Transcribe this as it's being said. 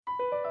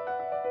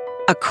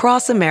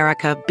Across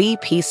America,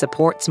 BP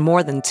supports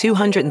more than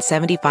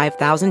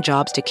 275,000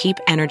 jobs to keep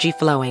energy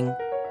flowing.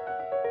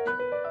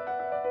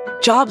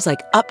 Jobs like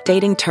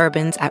updating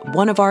turbines at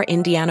one of our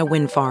Indiana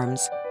wind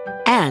farms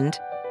and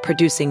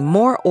producing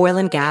more oil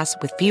and gas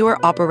with fewer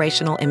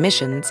operational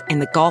emissions in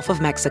the Gulf of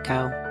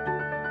Mexico.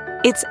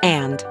 It's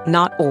and,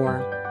 not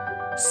or.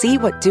 See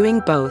what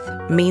doing both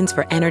means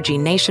for energy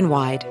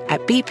nationwide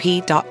at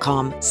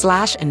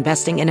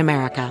bp.com/investing in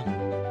America.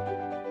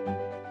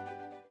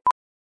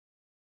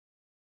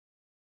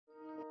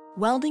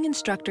 Welding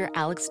instructor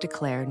Alex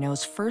DeClaire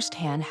knows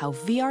firsthand how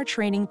VR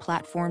training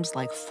platforms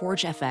like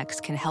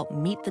ForgeFX can help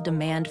meet the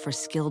demand for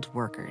skilled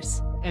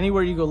workers.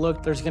 Anywhere you go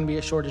look, there's going to be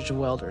a shortage of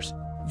welders.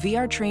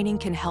 VR training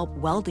can help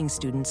welding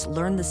students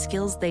learn the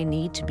skills they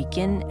need to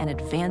begin and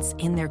advance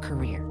in their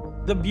career.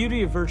 The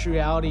beauty of virtual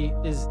reality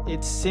is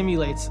it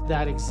simulates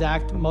that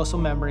exact muscle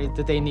memory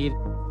that they need.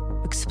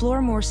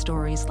 Explore more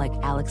stories like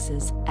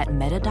Alex's at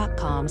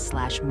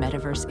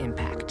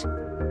meta.com/metaverseimpact.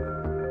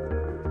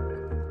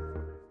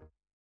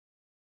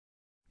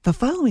 The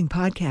following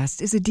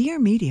podcast is a Dear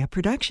Media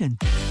production.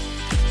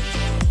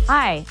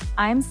 Hi,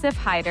 I'm Sif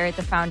Hyder,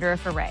 the founder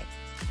of Array.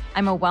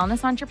 I'm a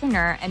wellness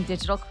entrepreneur and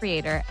digital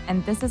creator,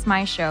 and this is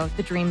my show,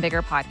 the Dream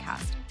Bigger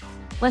podcast.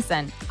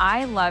 Listen,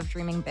 I love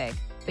dreaming big,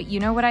 but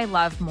you know what I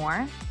love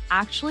more?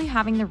 Actually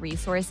having the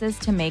resources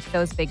to make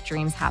those big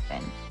dreams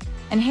happen.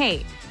 And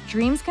hey,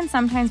 dreams can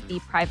sometimes be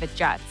private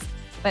jets,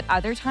 but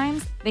other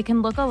times they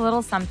can look a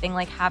little something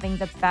like having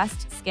the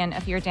best skin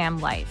of your damn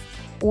life,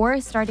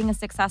 or starting a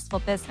successful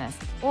business,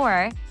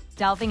 or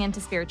delving into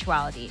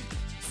spirituality.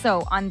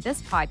 So on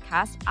this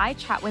podcast, I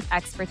chat with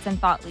experts and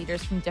thought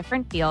leaders from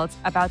different fields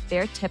about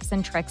their tips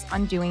and tricks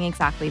on doing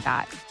exactly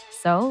that.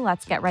 So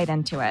let's get right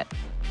into it.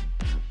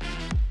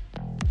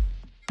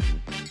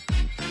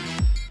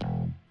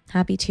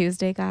 Happy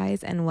Tuesday,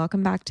 guys, and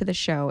welcome back to the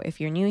show. If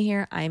you're new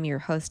here, I'm your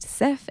host,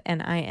 Sif,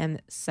 and I am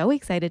so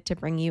excited to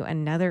bring you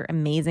another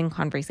amazing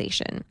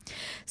conversation.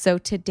 So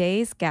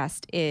today's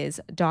guest is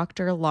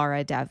Dr.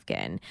 Lara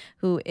Devgan,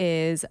 who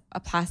is a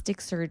plastic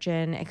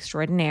surgeon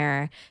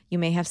extraordinaire. You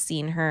may have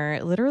seen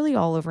her literally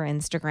all over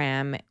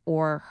Instagram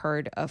or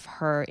heard of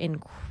her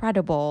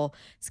incredible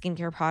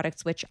skincare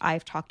products, which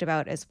I've talked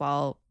about as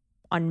well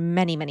on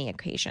many, many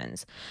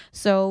occasions.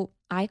 So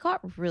I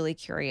got really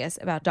curious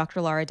about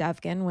Dr. Lara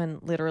Devgan when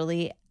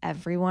literally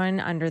everyone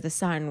under the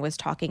sun was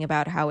talking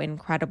about how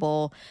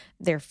incredible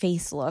their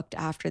face looked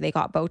after they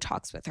got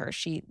Botox with her.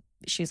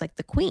 She's like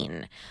the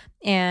queen.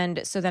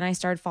 And so then I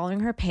started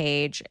following her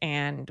page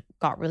and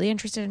got really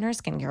interested in her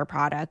skincare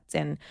products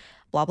and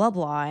blah, blah,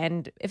 blah.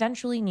 And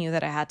eventually knew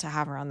that I had to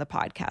have her on the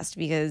podcast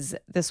because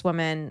this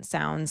woman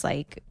sounds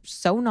like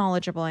so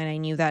knowledgeable. And I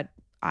knew that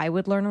I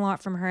would learn a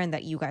lot from her and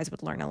that you guys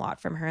would learn a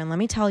lot from her. And let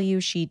me tell you,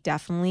 she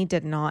definitely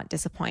did not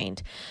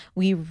disappoint.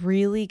 We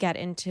really get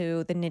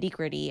into the nitty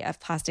gritty of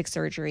plastic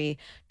surgery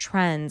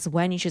trends,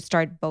 when you should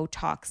start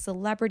Botox,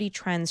 celebrity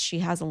trends. She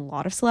has a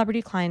lot of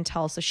celebrity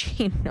clientele, so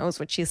she knows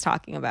what she's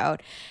talking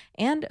about.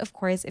 And of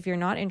course, if you're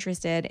not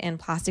interested in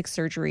plastic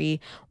surgery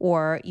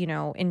or,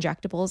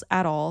 injectables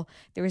at all,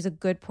 there is a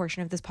good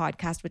portion of this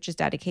podcast which is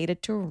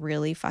dedicated to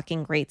really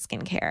fucking great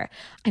skincare.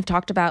 I've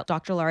talked about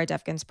Dr. Lara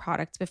Devgan's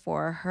products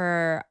before.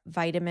 Her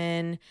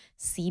vitamin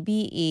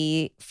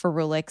CBE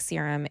ferulic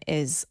serum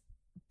is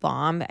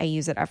bomb. I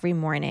use it every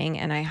morning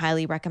and I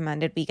highly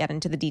recommend it. We get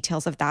into the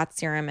details of that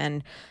serum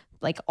and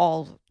like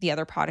all the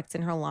other products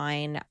in her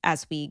line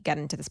as we get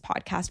into this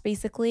podcast,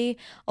 basically,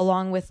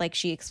 along with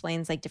she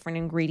explains different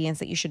ingredients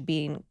that you should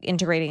be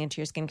integrating into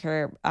your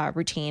skincare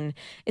routine.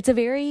 It's a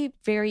very,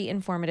 very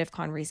informative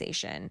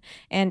conversation.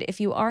 And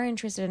if you are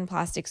interested in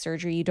plastic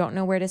surgery, you don't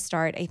know where to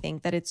start, I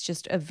think that it's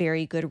just a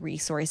very good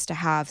resource to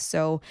have.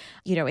 So,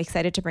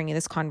 excited to bring you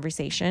this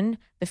conversation.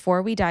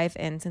 Before we dive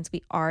in, since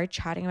we are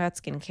chatting about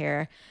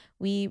skincare,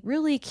 we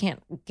really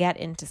can't get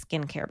into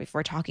skincare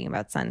before talking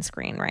about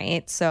sunscreen,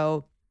 right?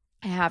 So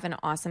I have an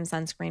awesome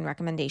sunscreen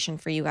recommendation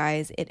for you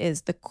guys. It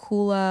is the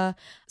Kula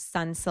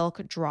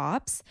Sunsilk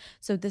Drops.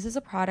 So this is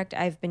a product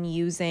I've been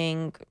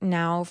using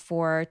now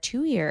for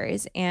 2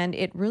 years, and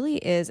it really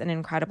is an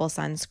incredible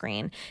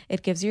sunscreen.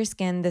 It gives your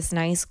skin this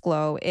nice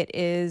glow. It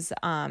is,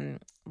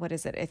 what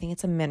is it? I think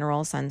it's a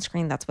mineral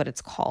sunscreen. That's what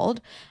it's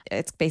called.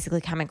 It's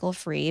basically chemical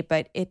free,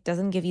 but it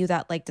doesn't give you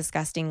that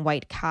disgusting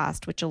white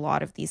cast, which a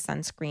lot of these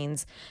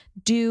sunscreens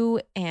do.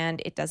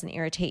 And it doesn't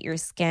irritate your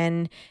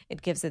skin.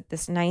 It gives it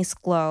this nice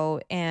glow,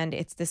 and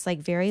it's this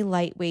very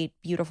lightweight,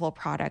 beautiful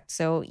product.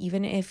 So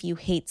even if you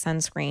hate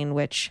sunscreen,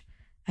 which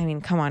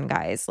come on,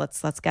 guys,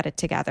 let's get it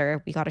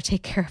together. We got to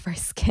take care of our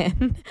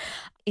skin.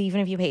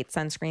 Even if you hate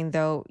sunscreen,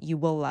 though, you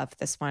will love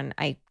this one.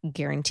 I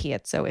guarantee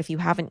it. So if you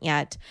haven't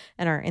yet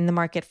and are in the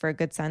market for a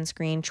good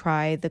sunscreen,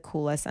 try the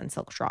Kula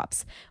Sunsilk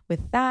Drops.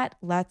 With that,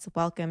 let's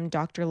welcome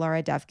Dr.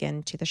 Lara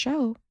Devgan to the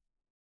show.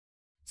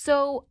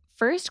 So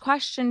first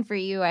question for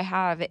you I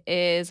have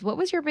is, what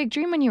was your big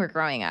dream when you were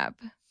growing up?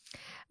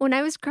 When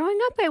I was growing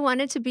up, I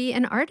wanted to be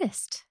an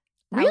artist.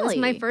 That was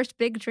my first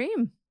big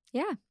dream.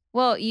 Yeah.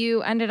 Well,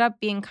 you ended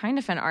up being kind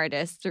of an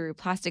artist through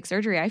plastic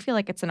surgery. I feel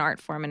like it's an art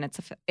form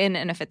in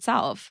and of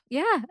itself.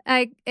 Yeah,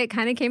 it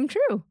kind of came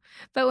true.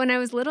 But when I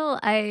was little,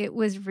 I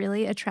was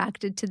really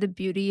attracted to the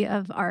beauty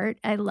of art.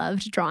 I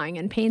loved drawing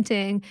and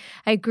painting.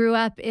 I grew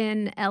up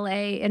in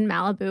LA, in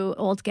Malibu,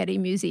 Old Getty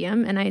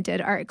Museum, and I did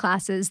art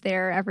classes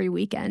there every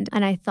weekend.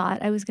 And I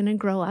thought I was going to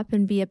grow up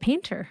and be a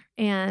painter.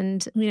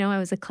 And, I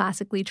was a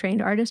classically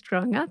trained artist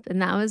growing up,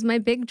 and that was my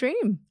big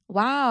dream.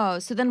 Wow.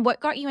 So then what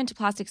got you into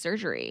plastic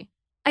surgery?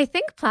 I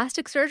think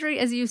plastic surgery,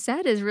 as you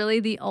said, is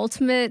really the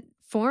ultimate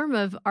form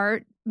of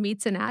art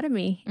meets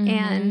anatomy. Mm-hmm.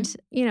 And,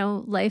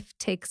 life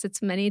takes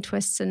its many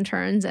twists and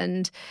turns.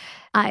 And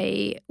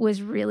I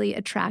was really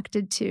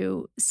attracted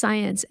to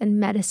science and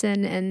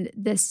medicine and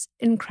this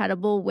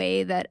incredible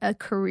way that a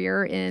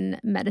career in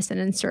medicine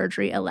and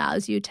surgery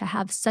allows you to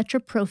have such a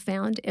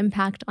profound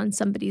impact on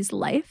somebody's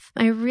life.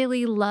 I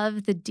really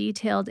love the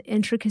detailed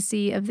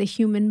intricacy of the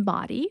human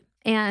body.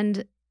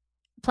 And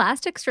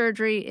plastic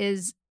surgery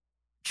is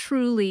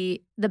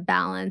truly the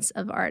balance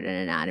of art and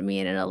anatomy,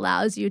 and it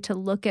allows you to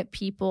look at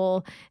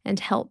people and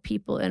help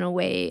people in a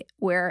way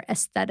where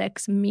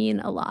aesthetics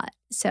mean a lot.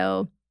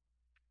 So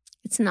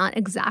it's not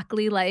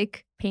exactly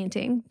like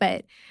painting,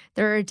 but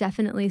there are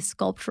definitely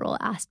sculptural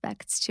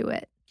aspects to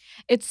it.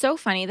 It's so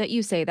funny that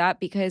you say that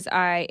because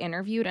I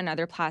interviewed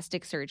another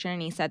plastic surgeon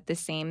and he said the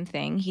same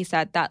thing. He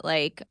said that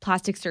like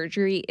plastic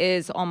surgery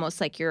is almost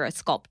like you're a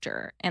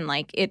sculptor and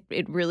like it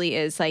really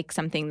is like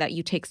something that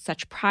you take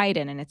such pride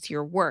in and it's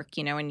your work,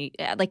 and you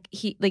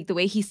the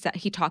way he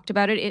talked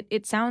about it,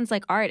 it sounds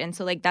like art. And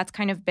so like that's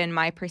kind of been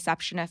my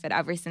perception of it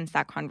ever since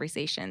that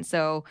conversation.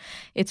 So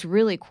it's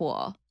really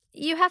cool.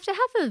 You have to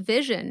have a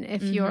vision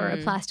if you're a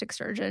plastic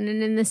surgeon.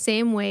 And in the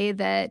same way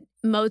that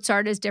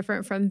Mozart is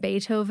different from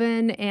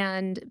Beethoven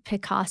and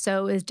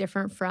Picasso is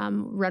different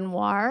from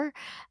Renoir,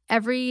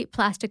 every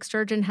plastic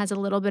surgeon has a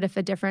little bit of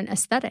a different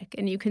aesthetic.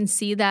 And you can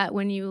see that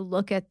when you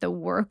look at the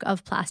work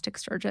of plastic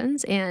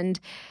surgeons and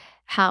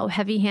how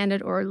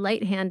heavy-handed or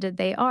light-handed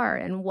they are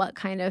and what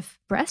kind of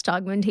breast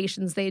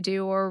augmentations they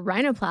do or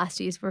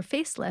rhinoplasties or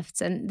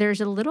facelifts. And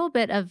there's a little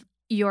bit of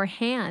your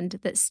hand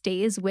that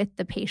stays with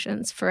the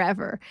patients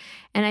forever.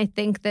 And I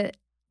think that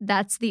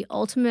that's the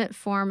ultimate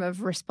form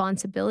of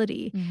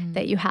responsibility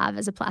that you have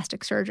as a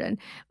plastic surgeon.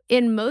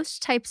 In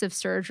most types of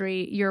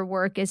surgery, your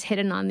work is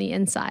hidden on the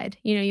inside.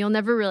 You'll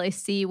never really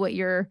see what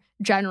your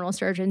general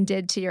surgeon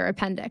did to your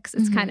appendix.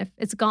 It's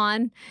it's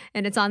gone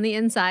and it's on the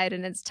inside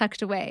and it's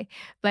tucked away.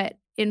 But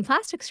in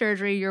plastic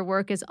surgery, your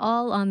work is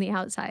all on the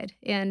outside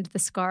and the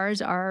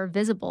scars are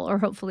visible, or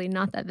hopefully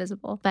not that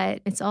visible,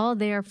 but it's all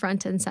there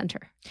front and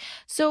center.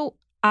 So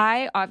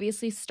I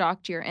obviously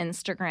stalked your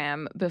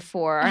Instagram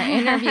before our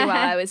interview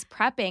while I was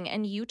prepping,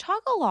 and you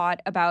talk a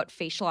lot about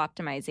facial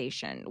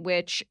optimization,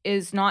 which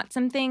is not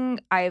something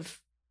I've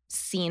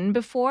seen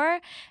before.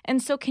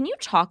 And so can you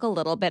talk a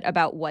little bit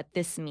about what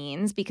this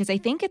means? Because I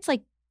think it's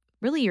like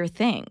really your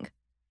thing.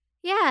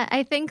 Yeah,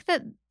 I think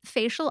that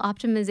facial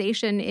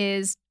optimization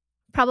is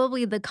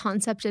probably the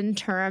concept and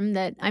term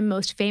that I'm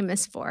most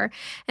famous for.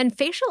 And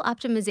facial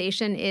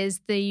optimization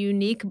is the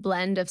unique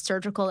blend of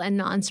surgical and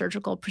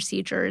non-surgical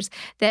procedures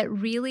that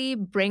really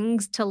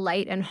brings to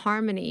light and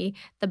harmony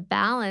the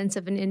balance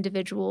of an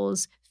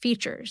individual's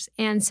features.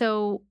 And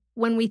so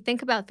when we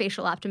think about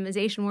facial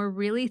optimization, we're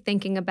really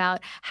thinking about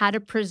how to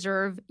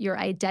preserve your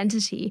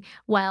identity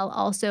while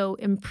also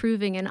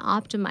improving and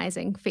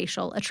optimizing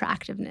facial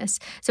attractiveness.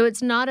 So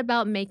it's not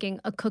about making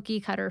a cookie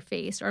cutter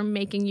face or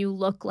making you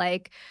look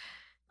like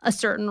a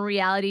certain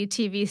reality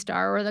TV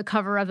star or the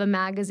cover of a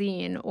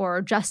magazine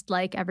or just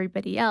like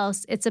everybody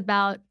else. It's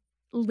about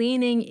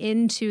leaning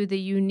into the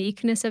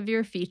uniqueness of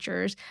your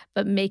features,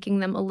 but making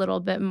them a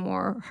little bit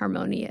more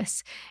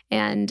harmonious.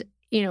 And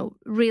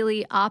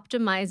really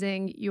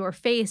optimizing your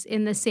face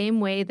in the same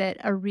way that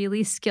a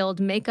really skilled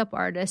makeup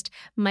artist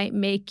might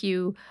make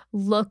you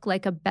look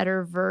like a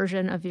better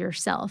version of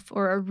yourself,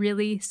 or a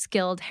really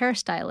skilled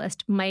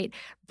hairstylist might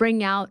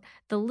bring out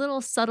the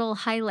little subtle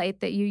highlight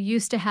that you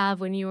used to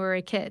have when you were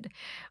a kid,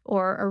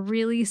 or a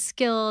really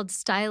skilled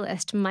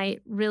stylist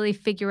might really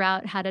figure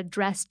out how to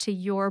dress to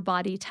your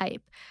body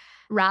type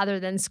rather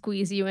than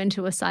squeeze you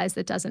into a size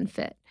that doesn't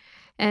fit.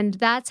 And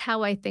that's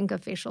how I think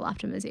of facial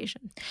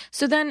optimization.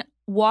 So then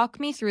walk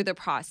me through the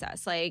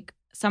process. Like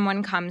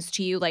someone comes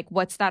to you, like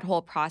what's that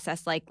whole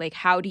process like? Like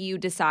how do you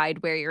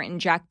decide where you're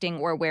injecting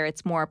or where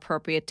it's more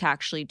appropriate to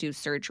actually do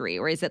surgery?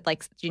 Or is it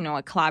like, a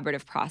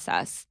collaborative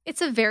process?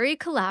 It's a very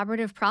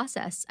collaborative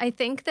process. I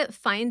think that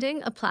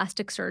finding a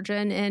plastic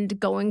surgeon and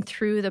going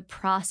through the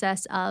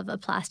process of a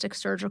plastic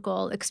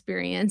surgical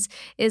experience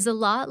is a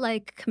lot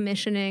like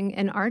commissioning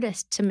an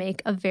artist to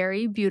make a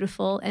very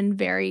beautiful and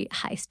very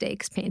high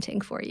stakes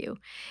painting for you.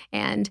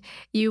 And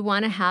you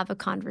want to have a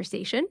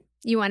conversation.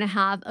 You want to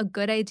have a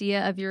good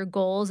idea of your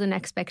goals and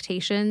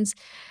expectations,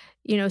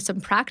 some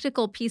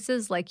practical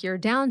pieces like your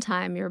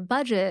downtime, your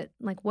budget,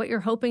 like what you're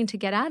hoping to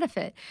get out of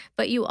it.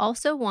 But you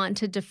also want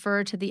to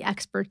defer to the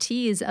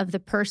expertise of the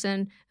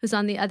person who's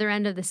on the other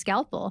end of the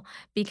scalpel,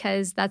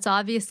 because that's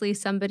obviously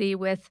somebody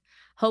with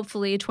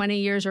hopefully 20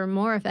 years or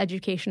more of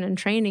education and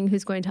training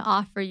who's going to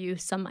offer you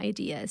some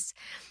ideas.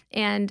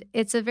 And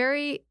it's a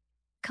very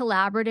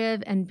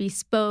collaborative and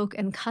bespoke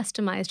and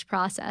customized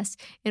process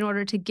in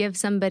order to give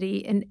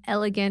somebody an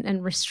elegant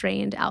and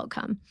restrained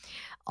outcome.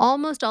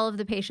 Almost all of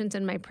the patients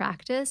in my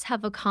practice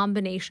have a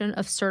combination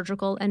of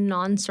surgical and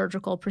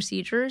non-surgical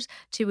procedures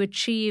to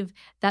achieve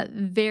that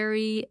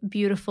very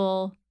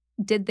beautiful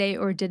did they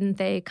or didn't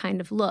they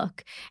kind of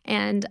look.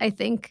 And I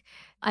think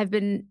I've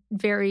been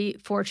very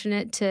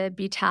fortunate to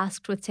be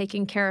tasked with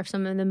taking care of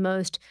some of the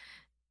most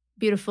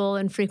beautiful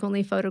and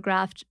frequently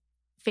photographed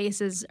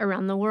faces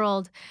around the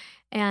world.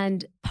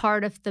 And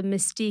part of the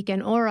mystique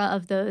and aura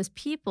of those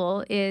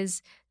people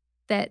is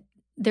that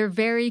they're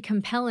very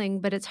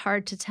compelling, but it's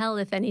hard to tell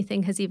if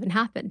anything has even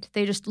happened.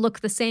 They just look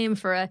the same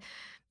for a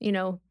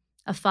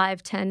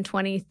 5, 10,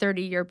 20,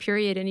 30-year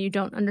period, and you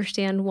don't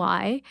understand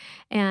why.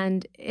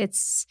 And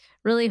it's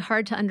really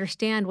hard to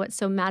understand what's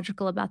so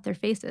magical about their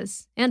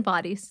faces and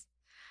bodies.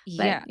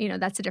 But,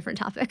 that's a different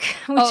topic,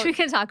 which we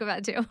can talk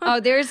about too.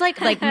 There's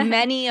like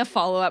many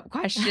follow-up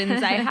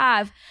questions I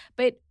have.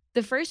 But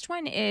the first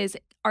one is,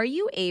 are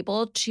you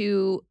able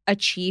to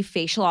achieve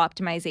facial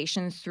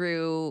optimization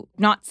through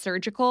not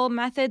surgical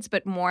methods,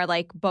 but more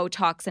like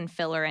Botox and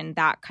filler and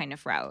that kind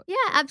of route? Yeah,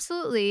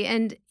 absolutely.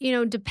 And,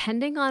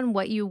 depending on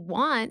what you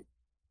want,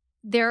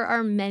 there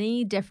are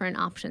many different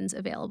options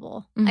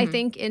available. Mm-hmm. I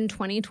think in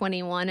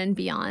 2021 and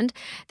beyond,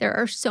 there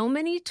are so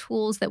many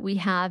tools that we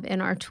have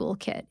in our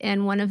toolkit.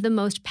 And one of the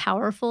most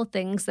powerful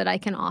things that I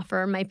can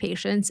offer my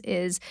patients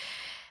is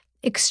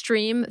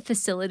extreme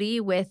facility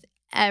with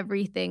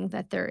everything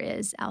that there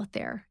is out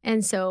there.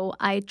 And so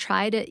I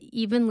try to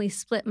evenly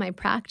split my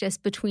practice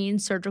between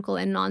surgical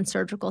and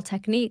non-surgical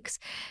techniques,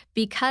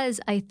 because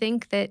I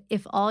think that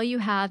if all you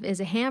have is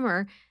a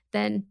hammer,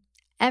 then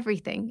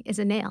everything is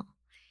a nail.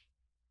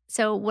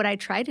 So what I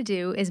try to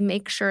do is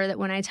make sure that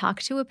when I talk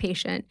to a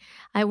patient,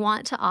 I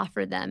want to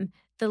offer them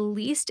the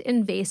least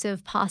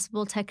invasive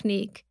possible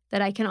technique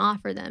that I can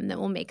offer them that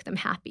will make them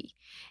happy.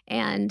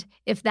 And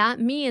if that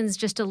means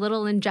just a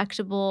little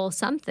injectable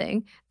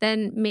something,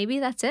 then maybe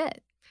that's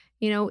it.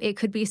 It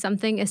could be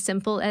something as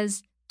simple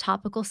as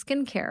topical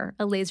skincare,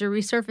 a laser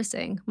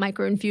resurfacing,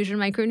 microinfusion,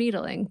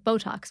 microneedling,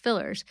 Botox,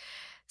 fillers,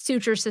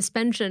 suture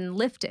suspension,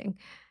 lifting,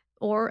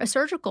 or a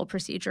surgical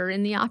procedure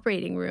in the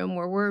operating room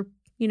where we're,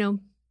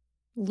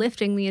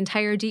 lifting the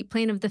entire deep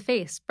plane of the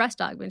face,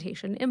 breast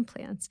augmentation,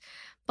 implants,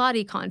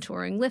 body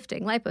contouring,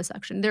 lifting,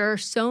 liposuction. There are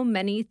so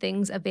many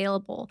things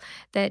available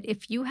that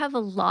if you have a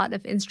lot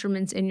of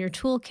instruments in your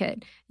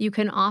toolkit, you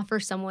can offer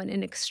someone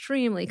an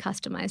extremely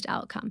customized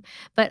outcome.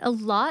 But a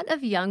lot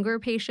of younger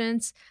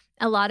patients,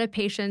 a lot of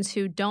patients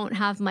who don't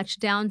have much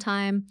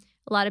downtime,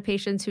 a lot of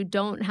patients who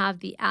don't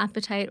have the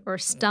appetite or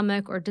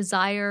stomach or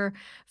desire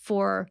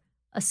for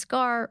a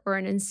scar or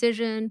an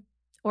incision,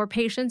 or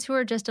patients who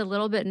are just a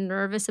little bit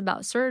nervous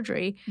about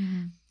surgery,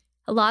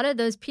 a lot of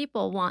those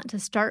people want to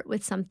start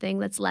with something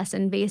that's less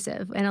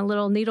invasive, and a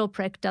little needle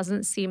prick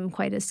doesn't seem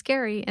quite as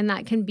scary, and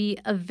that can be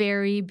a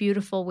very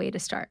beautiful way to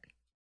start.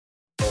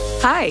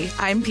 Hi,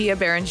 I'm Pia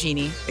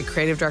Barangini, the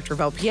creative director of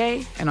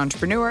LPA, an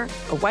entrepreneur,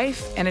 a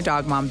wife, and a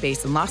dog mom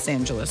based in Los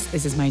Angeles.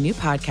 This is my new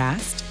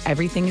podcast,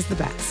 Everything is the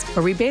Best,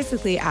 where we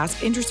basically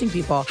ask interesting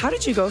people, how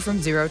did you go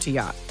from zero to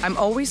yacht? I'm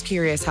always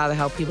curious how the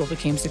hell people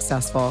became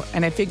successful,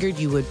 and I figured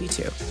you would be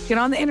too. Get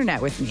on the internet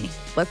with me.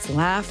 Let's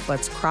laugh,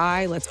 let's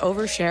cry, let's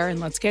overshare, and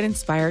let's get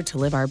inspired to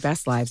live our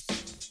best lives.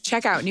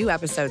 Check out new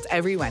episodes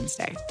every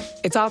Wednesday.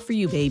 It's all for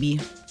you, baby.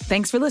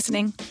 Thanks for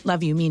listening.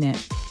 Love you, mean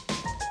it.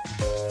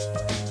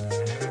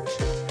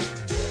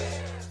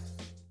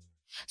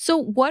 So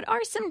what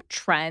are some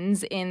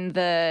trends in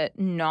the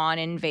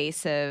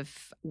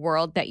non-invasive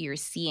world that you're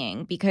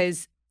seeing?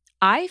 Because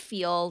I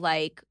feel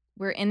like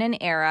we're in an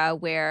era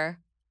where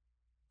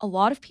a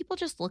lot of people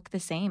just look the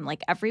same.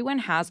 Like everyone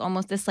has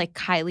almost this like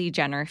Kylie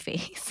Jenner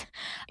face.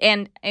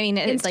 And I mean,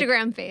 it's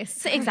Instagram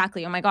face.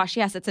 Exactly. Oh my gosh.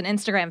 Yes, it's an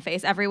Instagram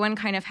face. Everyone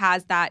kind of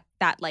has that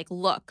like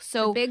look.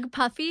 So the big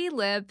puffy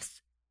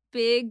lips,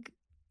 big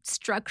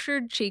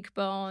structured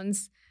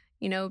cheekbones,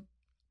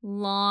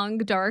 long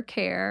dark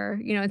hair.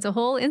 It's a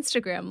whole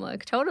Instagram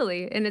look,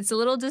 totally. And it's a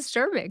little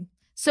disturbing.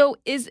 So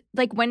is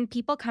like when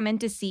people come in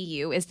to see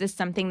you, is this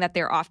something that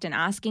they're often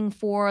asking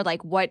for?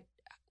 Like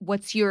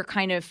what's your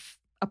kind of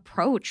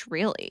approach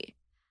really?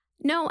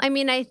 No, I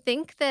mean, I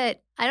think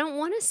that I don't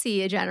want to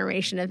see a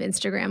generation of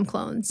Instagram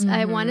clones. Mm-hmm.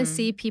 I want to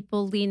see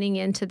people leaning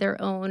into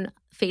their own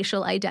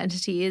facial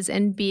identities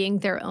and being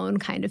their own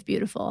kind of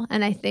beautiful.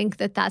 And I think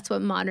that that's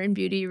what modern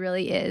beauty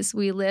really is.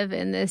 We live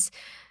in this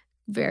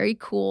very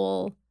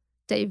cool,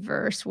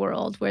 diverse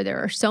world where there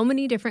are so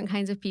many different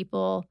kinds of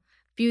people,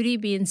 beauty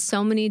being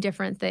so many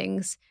different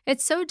things.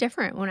 It's so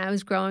different when I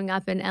was growing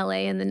up in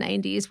LA in the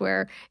 90s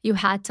where you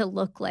had to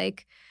look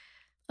like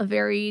a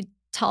very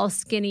tall,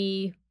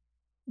 skinny,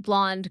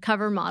 blonde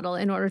cover model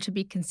in order to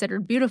be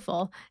considered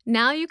beautiful.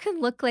 Now you can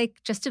look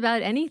like just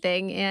about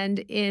anything, and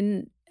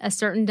in a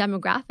certain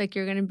demographic,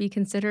 you're going to be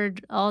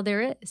considered all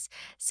there is.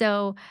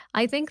 So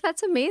I think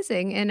that's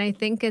amazing, and I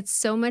think it's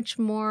so much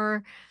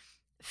more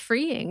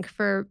freeing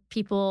for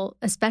people,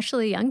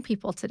 especially young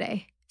people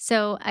today.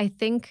 So I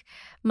think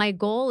my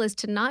goal is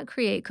to not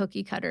create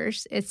cookie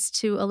cutters. It's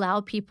to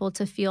allow people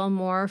to feel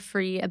more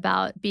free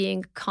about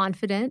being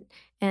confident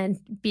and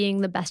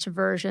being the best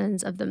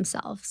versions of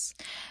themselves.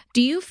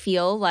 Do you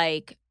feel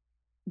like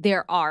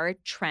there are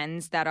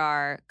trends that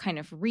are kind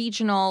of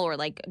regional or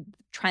like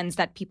trends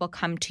that people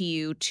come to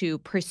you to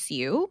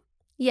pursue?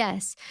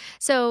 Yes.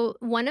 So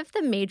one of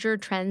the major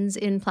trends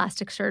in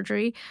plastic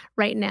surgery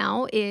right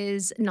now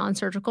is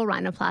non-surgical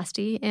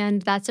rhinoplasty.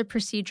 And that's a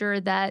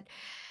procedure that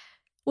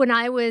when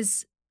I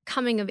was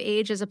coming of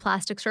age as a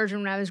plastic surgeon,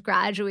 when I was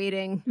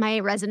graduating my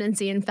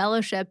residency and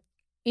fellowship,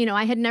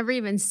 I had never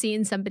even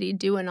seen somebody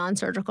do a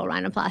non-surgical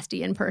rhinoplasty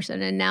in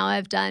person. And now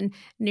I've done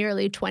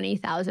nearly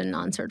 20,000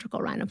 non-surgical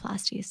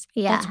rhinoplasties.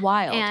 Yeah. That's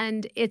wild.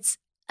 And it's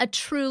a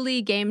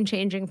truly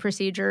game-changing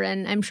procedure.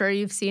 And I'm sure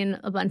you've seen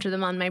a bunch of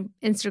them on my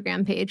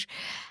Instagram page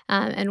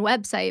and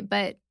website.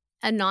 But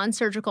a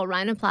non-surgical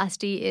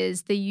rhinoplasty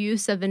is the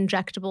use of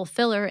injectable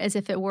filler as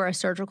if it were a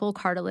surgical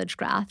cartilage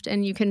graft.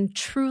 And you can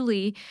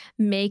truly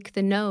make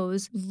the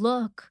nose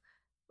look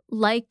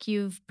like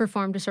you've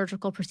performed a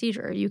surgical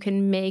procedure. You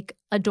can make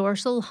a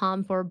dorsal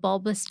hump or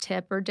bulbous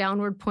tip or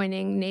downward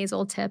pointing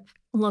nasal tip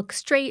look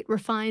straight,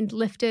 refined,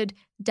 lifted,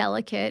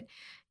 delicate,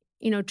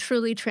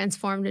 truly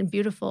transformed and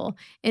beautiful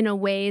in a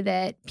way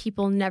that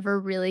people never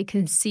really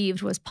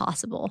conceived was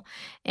possible.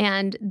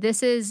 And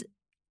this is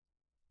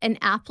an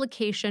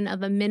application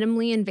of a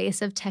minimally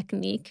invasive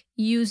technique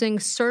using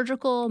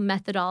surgical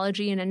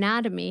methodology and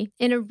anatomy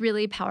in a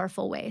really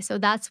powerful way. So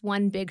that's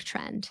one big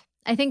trend.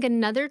 I think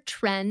another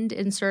trend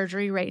in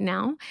surgery right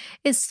now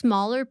is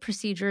smaller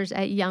procedures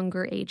at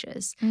younger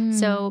ages.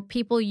 So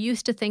people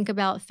used to think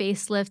about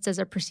facelifts as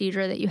a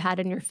procedure that you had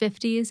in your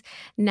 50s.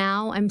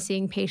 Now I'm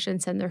seeing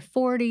patients in their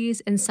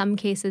 40s, in some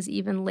cases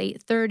even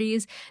late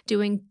 30s,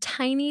 doing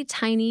tiny,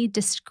 tiny,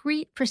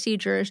 discrete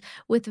procedures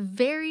with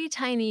very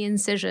tiny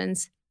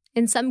incisions.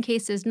 In some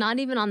cases, not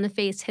even on the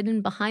face,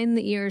 hidden behind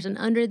the ears and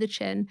under the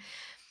chin,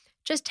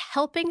 just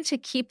helping to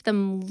keep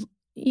them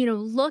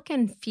look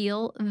and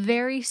feel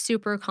very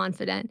super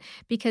confident,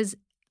 because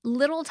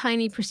little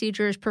tiny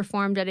procedures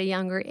performed at a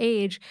younger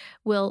age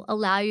will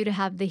allow you to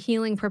have the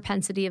healing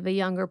propensity of a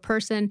younger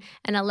person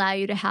and allow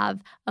you to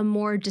have a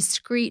more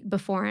discreet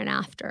before and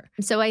after.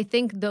 So I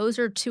think those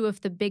are two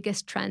of the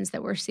biggest trends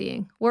that we're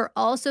seeing. We're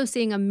also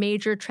seeing a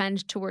major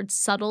trend towards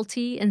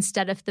subtlety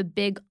instead of the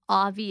big,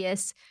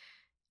 obvious,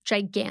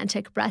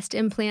 gigantic breast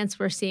implants.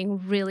 We're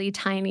seeing really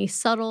tiny,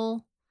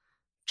 subtle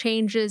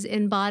changes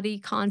in body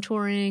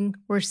contouring.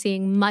 We're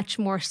seeing much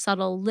more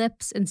subtle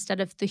lips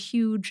instead of the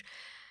huge,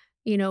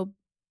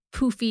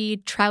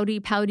 poofy,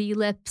 trouty, pouty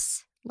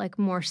lips, like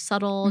more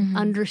subtle,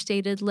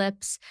 understated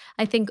lips.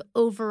 I think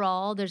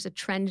overall there's a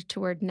trend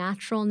toward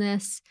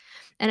naturalness.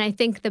 And I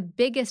think the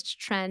biggest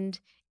trend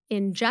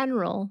in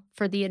general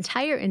for the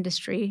entire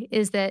industry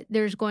is that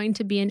there's going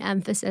to be an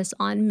emphasis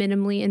on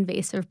minimally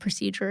invasive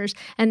procedures.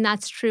 And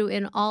that's true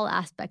in all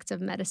aspects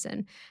of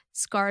medicine.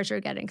 Scars are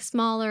getting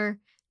smaller.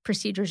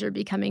 Procedures are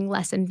becoming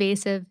less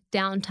invasive.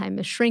 Downtime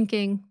is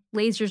shrinking.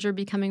 Lasers are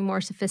becoming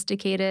more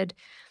sophisticated.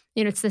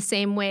 It's the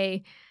same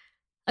way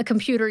a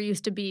computer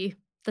used to be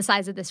the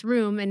size of this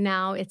room, and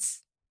now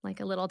it's like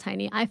a little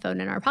tiny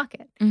iPhone in our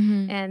pocket.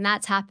 And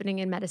that's happening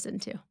in medicine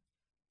too.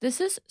 This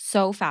is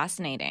so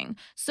fascinating.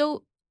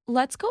 So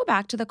let's go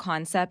back to the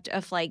concept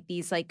of like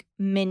these like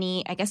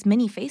mini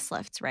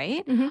facelifts,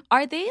 right?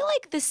 Are they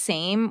like the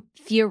same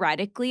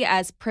theoretically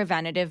as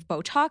preventative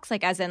Botox?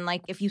 Like as in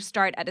like if you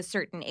start at a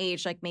certain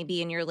age, like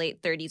maybe in your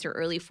late 30s or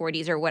early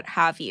 40s or what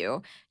have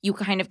you, you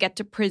kind of get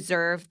to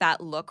preserve that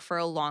look for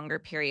a longer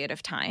period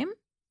of time?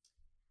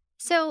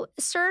 So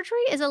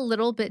surgery is a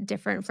little bit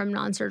different from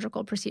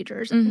non-surgical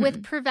procedures.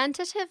 With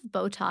preventative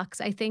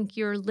Botox, I think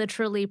you're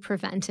literally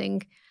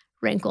preventing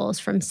wrinkles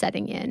from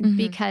setting in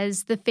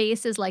because the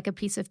face is like a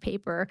piece of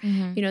paper.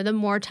 The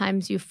more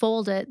times you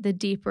fold it, the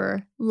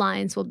deeper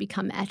lines will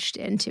become etched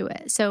into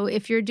it. So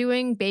if you're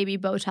doing baby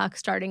Botox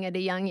starting at a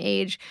young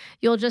age,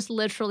 you'll just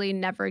literally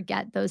never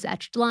get those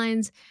etched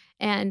lines.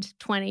 And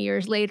 20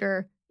 years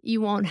later, you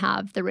won't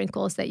have the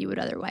wrinkles that you would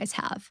otherwise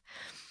have.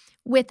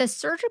 With a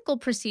surgical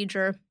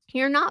procedure,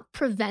 you're not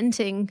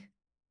preventing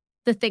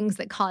the things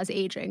that cause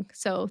aging.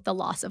 So the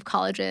loss of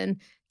collagen,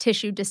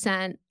 tissue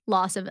descent,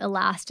 loss of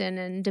elastin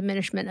and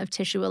diminishment of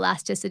tissue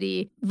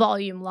elasticity,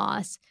 volume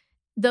loss.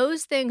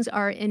 Those things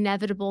are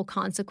inevitable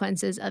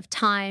consequences of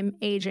time,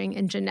 aging,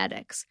 and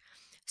genetics.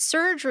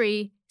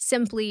 Surgery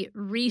simply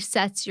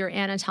resets your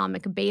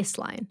anatomic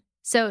baseline.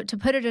 So to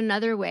put it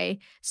another way,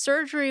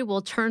 surgery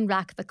will turn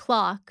back the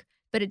clock,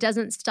 but it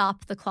doesn't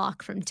stop the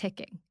clock from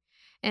ticking.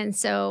 And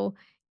so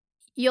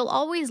you'll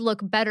always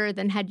look better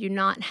than had you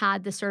not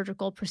had the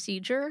surgical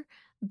procedure,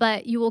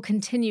 but you will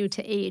continue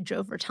to age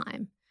over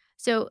time.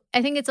 So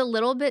I think it's a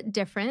little bit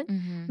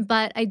different,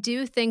 but I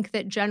do think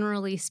that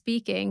generally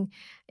speaking,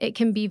 it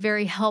can be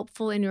very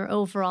helpful in your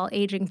overall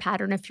aging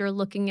pattern if you're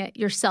looking at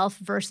yourself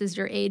versus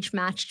your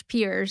age-matched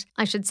peers.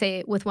 I should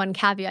say with one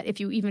caveat, if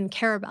you even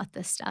care about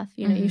this stuff.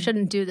 You know, you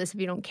shouldn't do this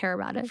if you don't care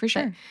about it. For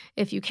sure. But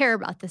if you care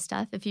about this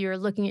stuff, if you're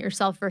looking at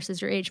yourself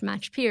versus your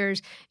age-matched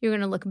peers, you're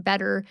going to look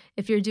better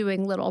if you're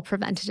doing little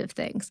preventative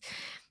things.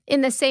 In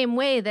the same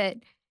way that,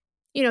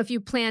 you know, if you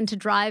plan to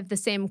drive the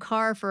same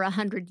car for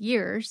 100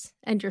 years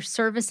and you're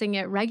servicing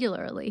it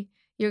regularly,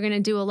 you're going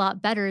to do a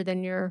lot better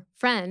than your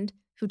friend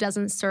who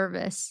doesn't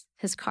service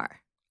his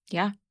car.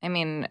 Yeah. I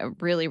mean, a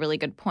really, really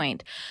good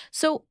point.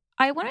 So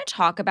I want to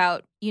talk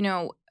about, you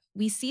know,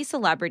 we see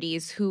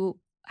celebrities who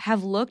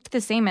have looked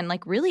the same and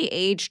like really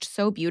aged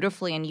so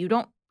beautifully, and you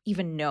don't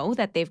even know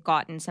that they've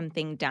gotten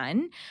something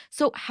done.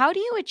 So how do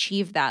you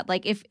achieve that?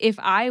 Like if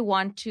I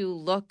want to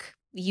look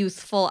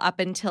youthful up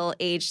until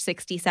age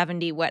 60,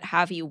 70, what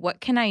have you, what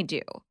can I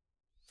do?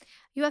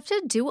 You have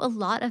to do a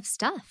lot of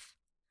stuff.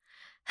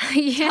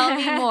 Tell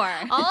me more.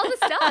 All the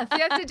stuff. You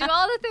have to do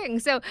all the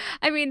things. So,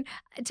 I mean,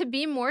 to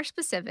be more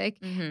specific,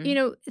 you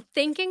know,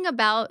 thinking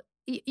about,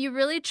 you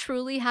really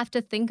truly have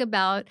to think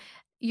about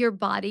your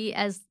body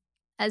as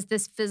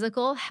this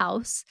physical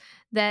house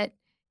that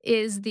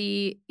is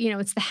the, you know,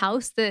 it's the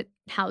house that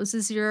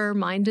houses your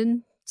mind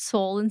and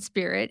soul and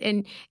spirit,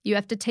 and you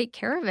have to take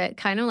care of it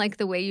kind of like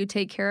the way you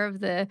take care of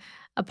the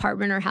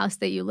apartment or house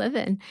that you live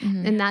in.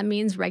 And that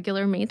means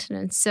regular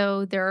maintenance.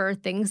 So there are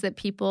things that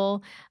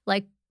people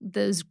like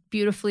those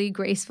beautifully,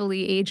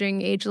 gracefully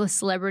aging, ageless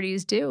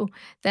celebrities do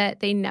that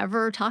they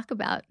never talk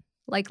about.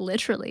 Like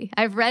literally,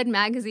 I've read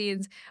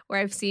magazines where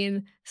I've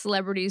seen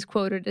celebrities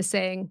quoted as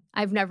saying,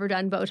 "I've never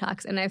done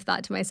Botox." And I've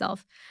thought to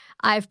myself,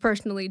 I've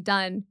personally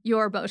done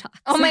your Botox.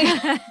 Oh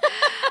my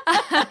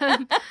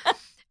God.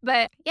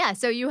 But yeah,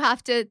 so you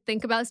have to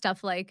think about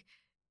stuff like,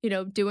 you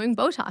know, doing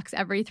Botox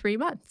every 3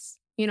 months.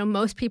 You know,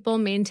 most people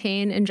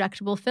maintain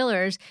injectable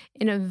fillers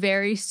in a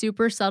very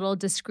super subtle,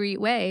 discreet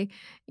way,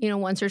 you know,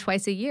 once or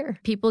twice a year.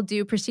 People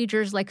do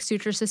procedures like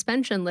suture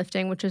suspension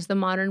lifting, which is the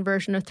modern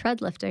version of thread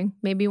lifting,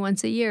 maybe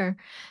once a year.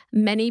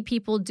 Many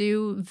people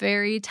do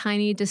very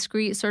tiny,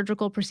 discreet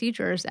surgical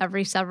procedures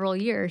every several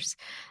years.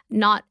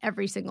 Not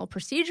every single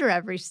procedure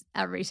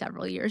every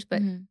several years,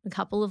 but a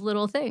couple of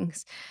little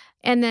things.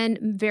 And then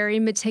very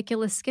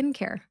meticulous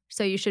skincare.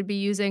 So you should be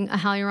using a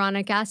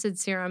hyaluronic acid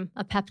serum,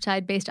 a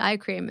peptide-based eye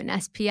cream, an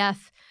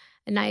SPF,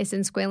 a niacin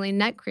squalene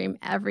neck cream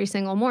every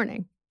single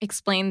morning.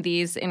 Explain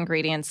these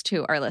ingredients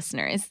to our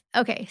listeners.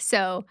 Okay,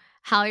 so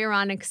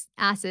hyaluronic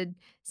acid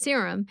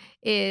serum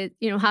is,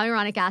 you know,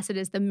 hyaluronic acid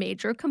is the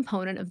major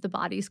component of the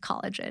body's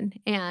collagen,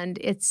 and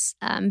it's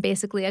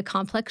basically a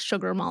complex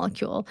sugar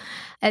molecule.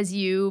 As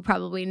you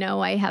probably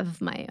know, I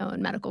have my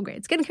own medical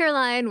grade skincare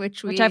line,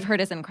 which I've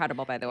heard is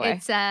incredible, by the way.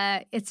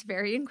 It's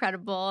very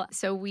incredible.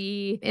 So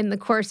we, in the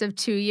course of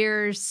 2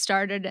 years,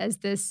 started as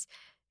this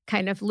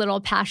kind of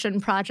little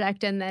passion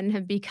project and then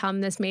have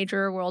become this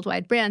major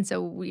worldwide brand.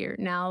 So we're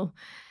now,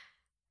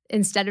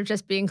 instead of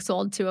just being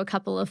sold to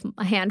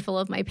a handful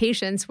of my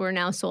patients, we're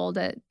now sold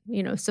at,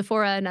 you know,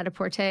 Sephora,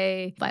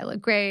 Net-a-Porter,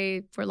 Violet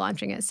Grey. We're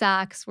launching at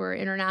Saks. We're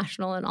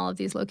international in all of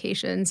these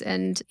locations.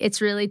 And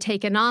it's really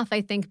taken off, I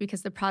think,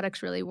 because the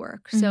products really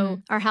work. So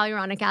our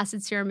hyaluronic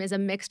acid serum is a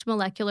mixed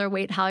molecular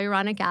weight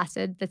hyaluronic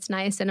acid that's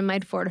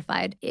niacinamide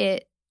fortified.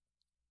 It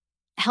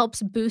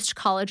helps boost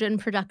collagen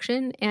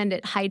production and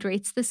it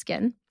hydrates the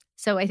skin.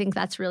 So I think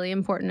that's really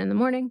important in the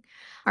morning.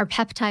 Our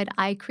peptide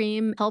eye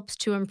cream helps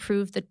to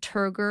improve the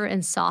turgor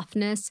and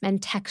softness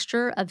and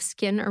texture of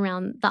skin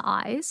around the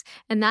eyes.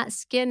 And that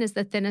skin is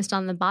the thinnest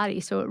on the body,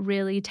 so it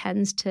really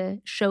tends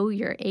to show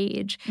your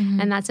age.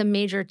 And that's a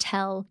major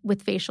tell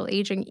with facial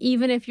aging.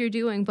 Even if you're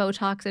doing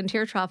Botox and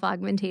tear trough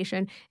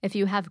augmentation, if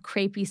you have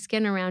crepey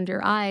skin around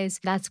your eyes,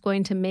 that's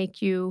going to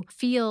make you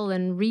feel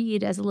and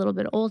read as a little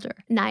bit older.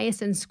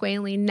 Niacin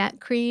squalene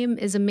neck cream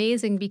is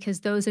amazing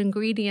because those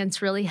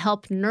ingredients really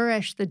help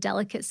nourish the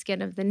delicate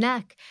skin of the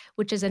neck,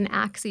 which is an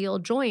axial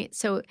joint.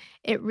 So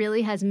it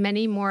really has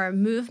many more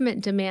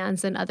movement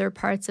demands than other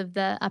parts of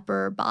the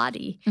upper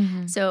body.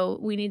 So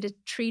we need to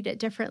treat it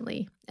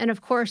differently. And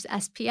of course,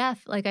 SPF,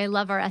 like I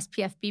love our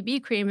SPF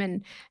BB cream,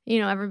 and you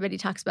know, everybody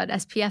talks about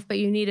SPF, but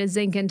you need a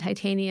zinc and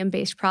titanium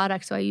based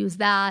product. So I use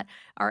that.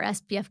 Our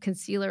SPF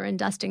concealer and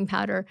dusting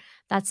powder,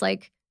 that's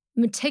like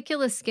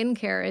meticulous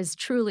skincare is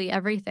truly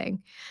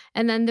everything.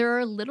 And then there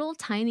are little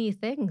tiny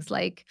things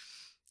like,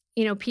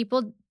 you know,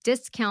 people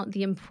discount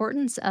the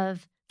importance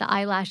of the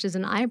eyelashes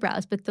and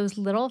eyebrows, but those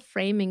little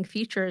framing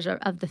features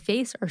of the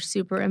face are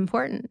super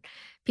important.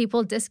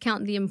 People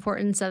discount the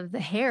importance of the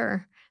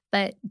hair,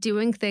 but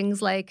doing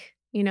things like,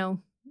 you know,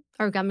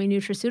 our gummy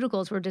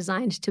nutraceuticals were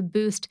designed to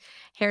boost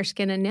hair,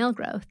 skin, and nail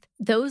growth.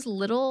 Those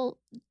little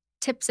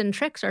tips and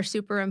tricks are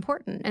super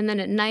important. And then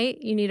at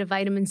night, you need a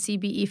vitamin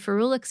CBE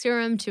ferulic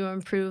serum to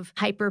improve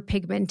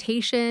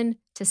hyperpigmentation,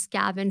 to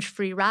scavenge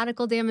free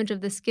radical damage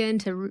of the skin,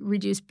 to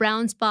reduce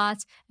brown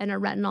spots, and a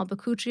retinol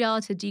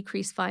bakuchiol to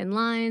decrease fine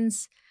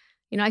lines.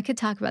 I could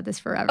talk about this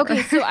forever.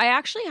 Okay, so I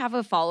actually have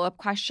a follow-up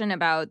question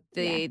about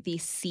the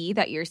C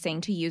that you're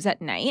saying to use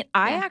at night.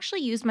 I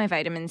actually use my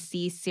vitamin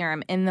C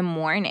serum in the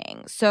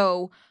morning.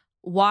 So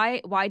why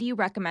do you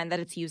recommend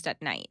that it's used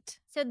at night?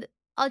 So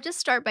I'll just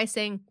start by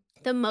saying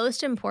the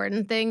most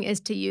important thing is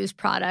to use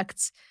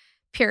products,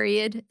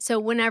 period. So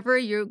whenever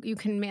you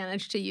can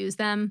manage to use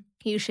them,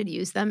 you should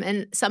use them.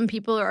 And some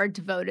people are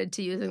devoted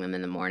to using them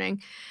in the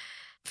morning.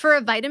 For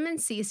a vitamin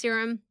C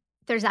serum,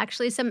 there's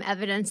actually some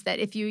evidence that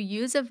if you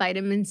use a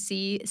vitamin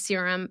C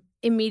serum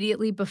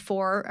immediately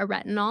before a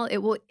retinol, it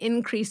will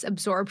increase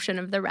absorption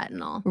of the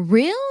retinol.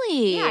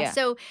 Really? Yeah.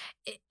 So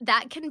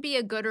that can be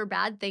a good or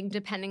bad thing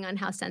depending on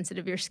how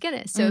sensitive your skin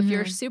is. So if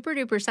you're super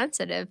duper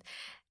sensitive,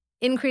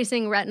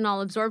 increasing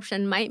retinol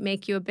absorption might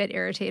make you a bit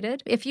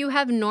irritated. If you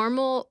have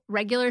normal,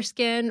 regular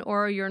skin,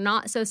 or you're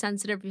not so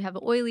sensitive, you have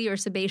oily or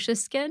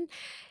sebaceous skin,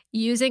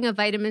 using a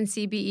vitamin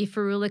C BE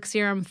ferulic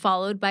serum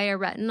followed by a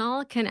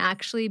retinol can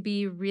actually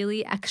be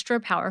really extra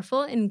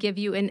powerful and give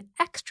you an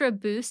extra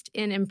boost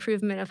in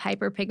improvement of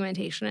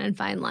hyperpigmentation and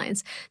fine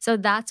lines. So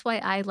that's why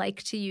I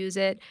like to use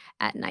it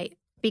at night,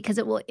 because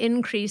it will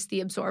increase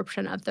the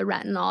absorption of the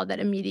retinol that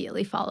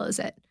immediately follows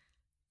it.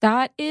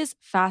 That is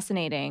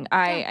fascinating.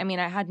 I mean,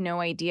 I had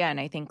no idea, and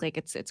I think like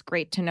it's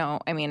great to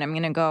know. I mean, I'm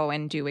going to go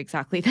and do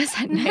exactly this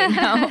at night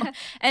now.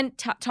 And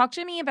talk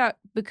to me about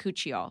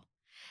bakuchiol.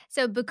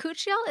 So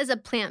bakuchiol is a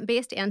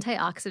plant-based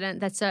antioxidant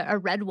that's a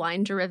red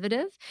wine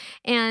derivative.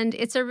 And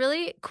it's a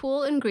really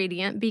cool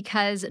ingredient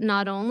because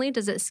not only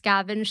does it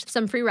scavenge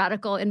some free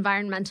radical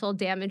environmental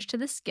damage to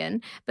the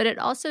skin, but it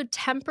also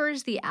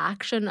tempers the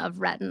action of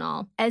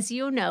retinol. As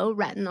you know,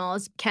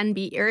 retinols can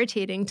be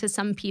irritating to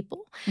some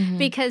people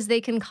because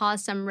they can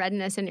cause some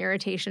redness and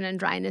irritation and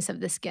dryness of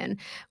the skin.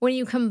 When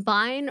you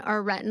combine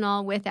our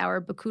retinol with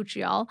our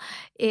bakuchiol,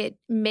 it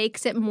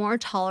makes it more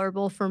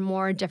tolerable for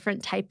more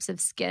different types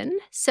of skin.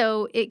 So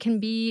it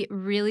can be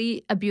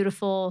really a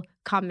beautiful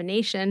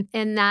combination,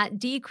 and that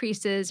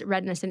decreases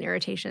redness and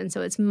irritation.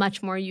 So it's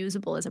much more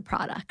usable as a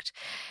product,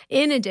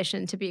 in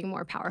addition to being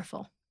more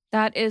powerful.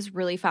 That is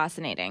really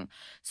fascinating.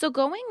 So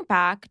going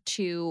back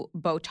to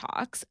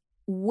Botox,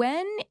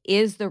 when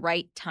is the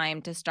right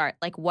time to start?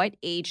 Like, what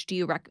age do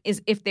you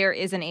if there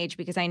is an age,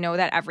 because I know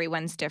that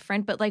everyone's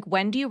different, but like,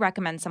 when do you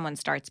recommend someone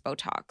starts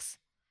Botox?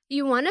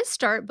 You want to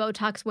start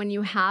Botox when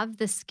you have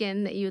the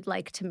skin that you'd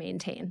like to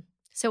maintain.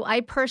 So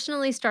I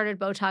personally started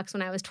Botox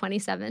when I was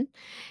 27,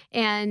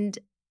 and,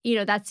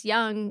 that's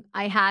young.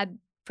 I had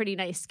pretty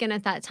nice skin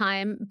at that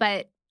time,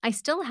 but I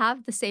still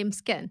have the same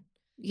skin.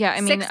 Yeah,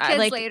 I mean, 6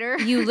 kids later.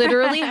 You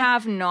literally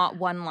have not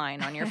one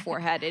line on your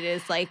forehead. It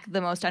is like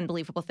the most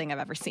unbelievable thing I've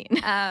ever seen.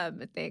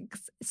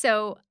 Thanks.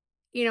 So,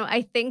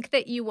 I think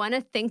that you want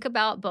to think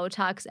about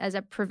Botox as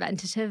a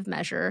preventative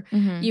measure.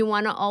 You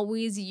want to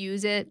always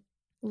use it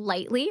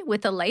lightly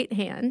with a light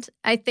hand.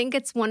 I think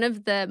it's one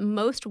of the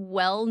most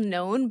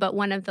well-known, but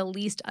one of the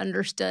least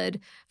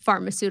understood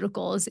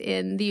pharmaceuticals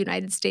in the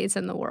United States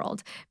and the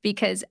world,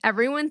 because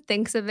everyone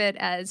thinks of it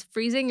as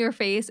freezing your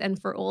face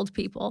and for old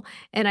people.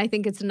 And I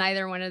think it's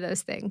neither one of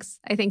those things.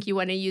 I think you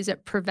want to use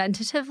it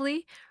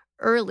preventatively,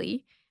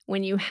 early,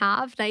 when you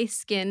have nice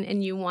skin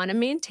and you want to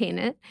maintain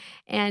it,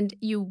 and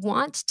you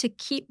want to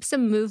keep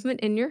some movement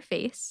in your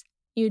face.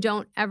 You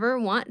don't ever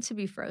want to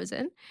be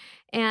frozen,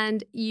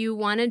 and you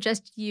want to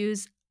just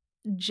use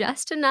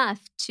just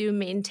enough to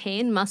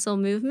maintain muscle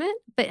movement,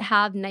 but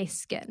have nice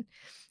skin.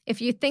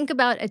 If you think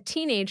about a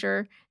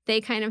teenager,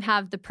 they kind of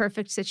have the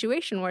perfect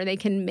situation where they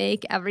can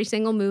make every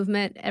single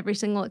movement, every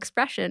single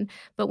expression,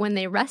 but when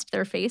they rest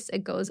their face,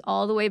 it goes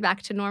all the way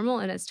back to normal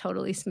and it's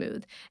totally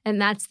smooth. And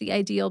that's the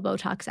ideal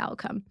Botox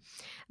outcome.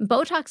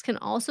 Botox can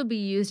also be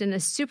used in a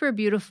super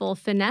beautiful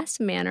finesse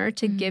manner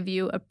to give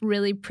you a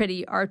really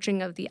pretty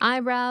arching of the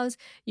eyebrows.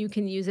 You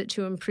can use it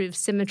to improve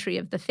symmetry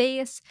of the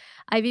face.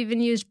 I've even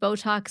used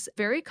Botox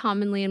very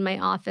commonly in my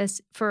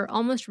office for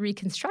almost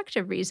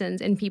reconstructive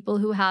reasons in people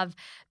who have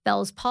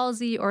Bell's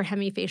palsy or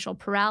hemifacial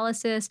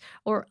paralysis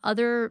or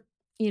other,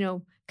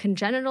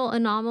 congenital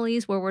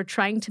anomalies where we're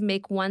trying to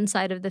make one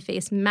side of the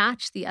face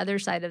match the other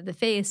side of the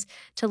face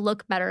to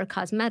look better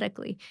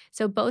cosmetically.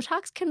 So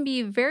Botox can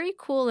be very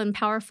cool and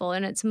powerful,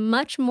 and it's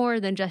much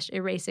more than just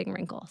erasing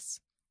wrinkles.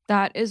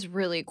 That is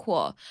really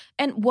cool.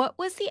 And what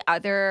was the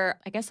other,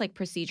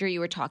 procedure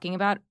you were talking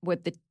about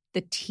with the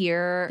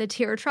tear? The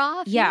tear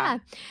trough? Yeah.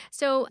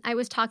 So I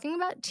was talking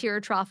about tear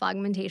trough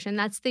augmentation.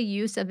 That's the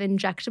use of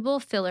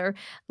injectable filler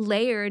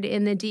layered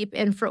in the deep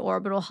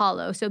infraorbital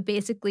hollow, so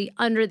basically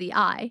under the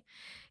eye.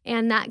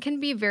 And that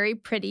can be very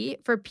pretty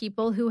for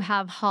people who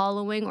have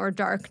hollowing or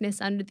darkness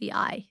under the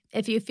eye.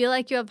 If you feel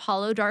like you have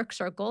hollow dark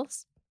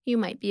circles, you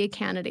might be a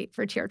candidate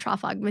for tear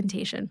trough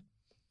augmentation.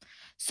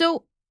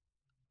 So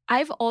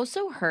I've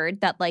also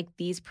heard that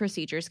these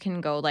procedures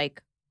can go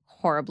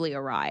horribly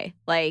awry,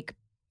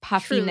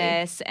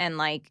 puffiness. Truly.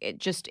 And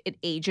it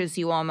ages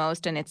you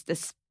almost, and it's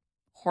this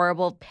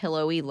horrible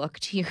pillowy look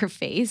to your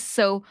face.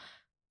 So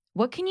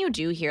what can you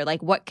do here?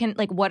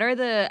 What are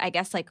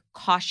the,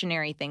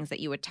 cautionary things that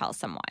you would tell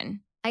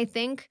someone? I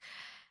think,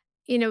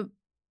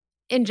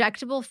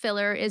 Injectable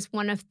filler is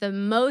one of the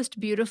most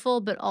beautiful,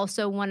 but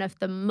also one of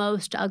the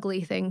most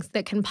ugly things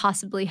that can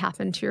possibly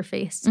happen to your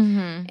face.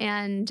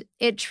 And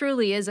it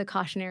truly is a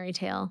cautionary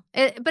tale.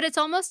 But it's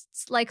almost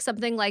like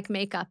something like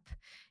makeup.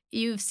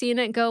 You've seen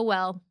it go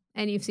well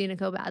and you've seen it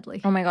go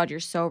badly. Oh my God, you're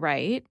so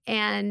right.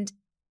 And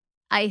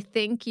I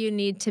think you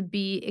need to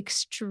be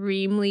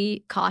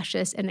extremely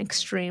cautious and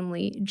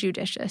extremely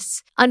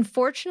judicious.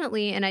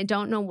 Unfortunately, and I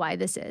don't know why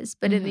this is,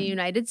 but in the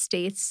United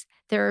States,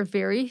 there are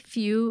very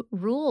few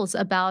rules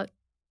about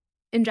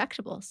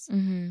injectables.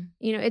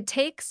 You know, it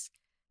takes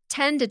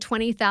 10 to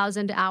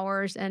 20,000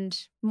 hours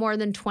and more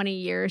than 20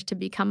 years to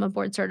become a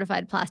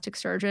board-certified plastic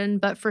surgeon.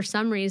 But for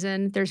some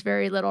reason, there's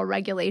very little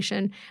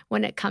regulation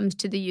when it comes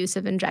to the use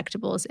of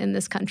injectables in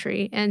this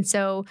country. And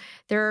so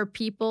there are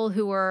people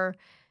who are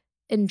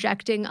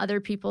injecting other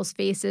people's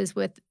faces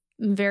with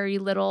very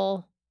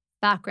little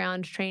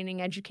background,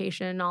 training,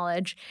 education,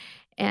 knowledge,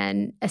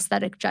 and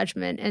aesthetic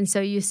judgment. And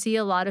so you see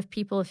a lot of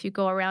people, if you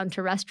go around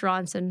to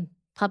restaurants and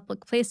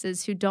public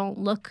places, who don't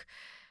look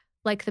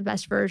like the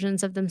best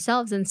versions of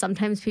themselves. And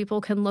sometimes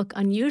people can look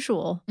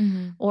unusual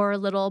or a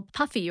little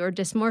puffy or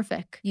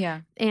dysmorphic.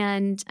 Yeah.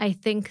 And I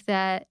think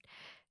that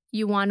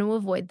you want to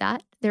avoid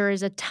that. There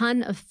is a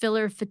ton of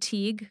filler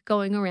fatigue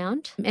going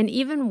around. And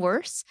even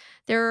worse,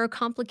 there are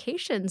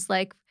complications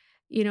like,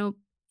 you know,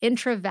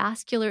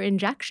 intravascular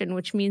injection,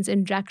 which means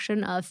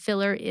injection of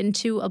filler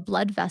into a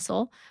blood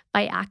vessel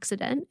by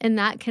accident. And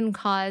that can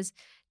cause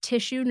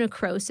tissue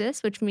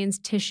necrosis, which means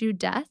tissue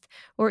death,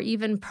 or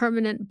even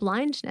permanent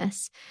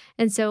blindness.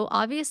 And so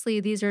obviously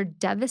these are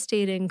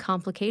devastating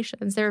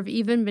complications. There have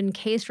even been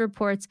case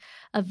reports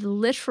of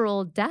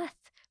literal death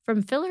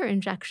from filler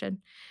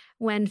injection,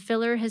 when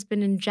filler has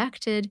been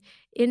injected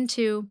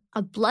into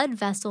a blood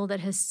vessel that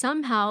has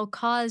somehow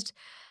caused,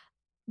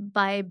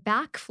 by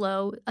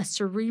backflow, a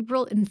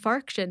cerebral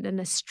infarction and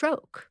a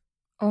stroke.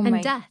 Oh and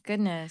my death.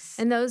 Goodness.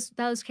 And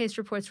those case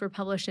reports were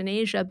published in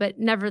Asia, but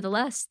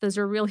nevertheless, those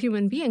are real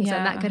human beings,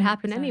 and that could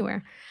happen 100%.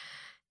 anywhere.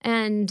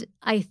 And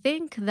I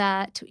think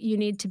that you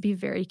need to be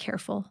very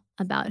careful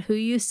about who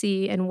you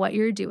see and what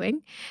you're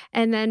doing.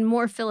 And then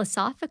more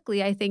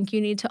philosophically, I think you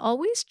need to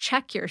always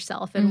check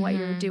yourself and what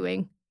you're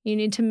doing. You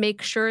need to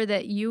make sure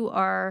that you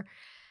are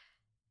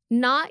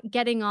not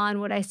getting on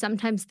what I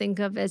sometimes think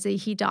of as a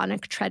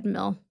hedonic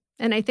treadmill.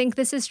 And I think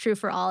this is true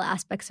for all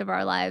aspects of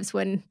our lives,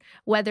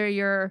 whether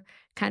you're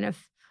kind of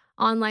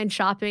online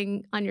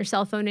shopping on your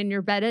cell phone in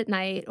your bed at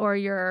night, or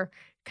you're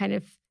kind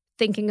of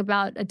thinking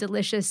about a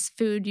delicious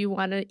food you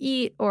want to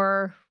eat,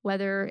 or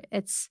whether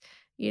it's,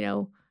 you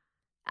know,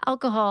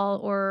 alcohol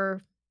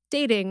or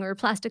dating or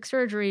plastic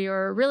surgery,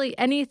 or really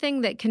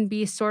anything that can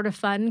be sort of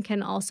fun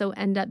can also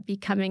end up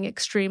becoming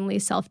extremely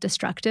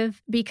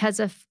self-destructive because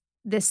of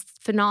this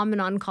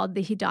phenomenon called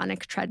the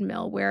hedonic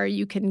treadmill, where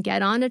you can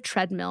get on a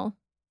treadmill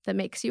that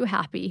makes you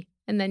happy,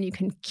 and then you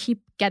can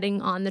keep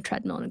getting on the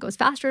treadmill, and it goes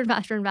faster and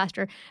faster and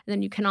faster, and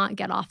then you cannot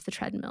get off the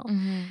treadmill.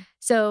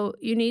 So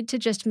you need to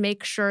just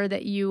make sure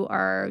that you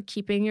are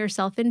keeping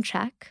yourself in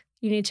check.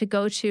 You need to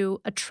go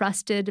to a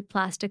trusted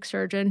plastic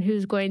surgeon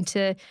who's going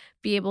to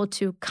be able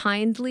to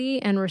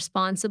kindly and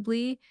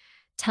responsibly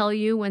tell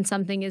you when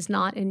something is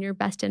not in your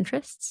best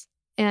interests.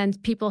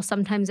 And people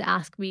sometimes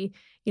ask me,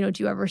 you know,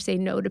 do you ever say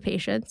no to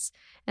patients?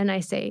 And I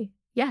say,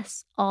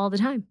 yes, all the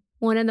time.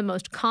 One of the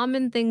most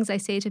common things I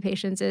say to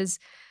patients is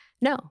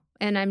no.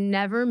 And I'm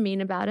never mean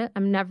about it.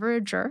 I'm never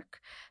a jerk.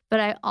 But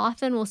I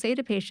often will say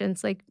to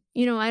patients, like,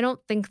 you know, I don't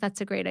think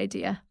that's a great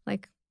idea.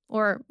 Like,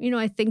 or, you know,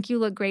 I think you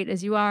look great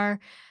as you are.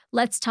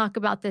 Let's talk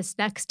about this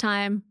next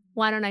time.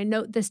 Why don't I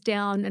note this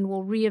down and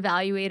we'll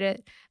reevaluate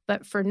it?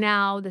 But for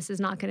now, this is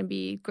not going to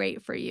be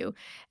great for you.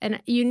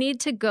 And you need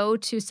to go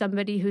to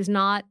somebody who's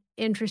not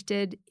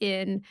interested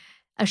in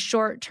a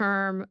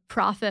short-term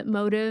profit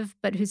motive,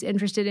 but who's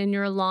interested in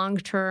your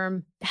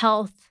long-term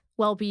health,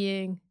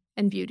 well-being,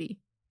 and beauty.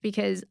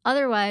 Because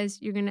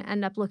otherwise, you're going to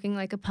end up looking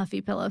like a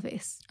puffy pillow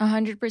face.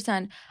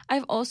 100%.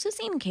 I've also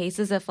seen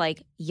cases of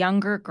like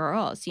younger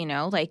girls, you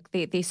know, like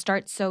they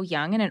start so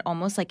young and it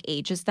almost like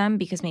ages them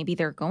because maybe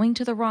they're going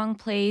to the wrong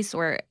place,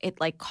 or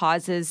it like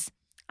causes,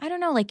 I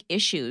don't know, like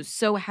issues.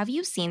 So have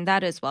you seen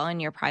that as well in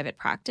your private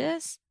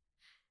practice?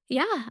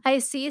 Yeah, I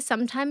see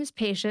sometimes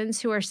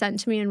patients who are sent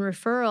to me in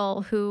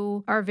referral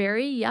who are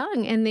very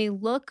young and they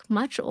look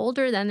much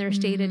older than their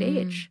stated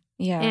age.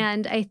 Yeah.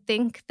 And I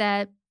think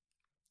that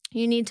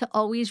you need to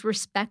always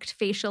respect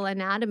facial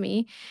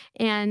anatomy.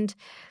 And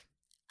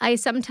I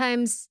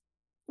sometimes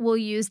will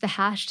use the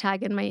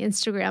hashtag in my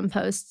Instagram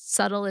posts,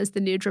 subtle is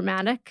the new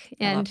dramatic.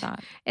 And I love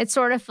that. It's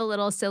sort of a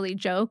little silly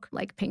joke,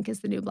 like pink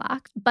is the new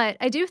black. But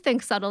I do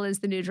think subtle is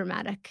the new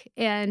dramatic.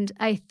 And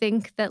I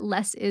think that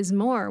less is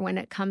more when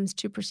it comes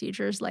to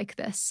procedures like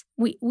this.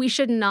 We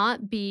should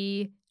not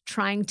be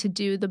trying to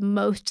do the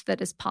most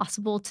that is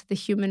possible to the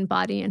human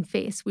body and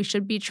face. We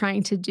should be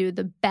trying to do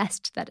the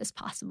best that is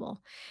possible.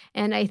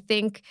 And I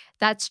think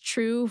that's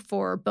true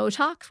for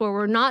Botox, where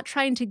we're not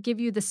trying to give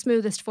you the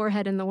smoothest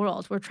forehead in the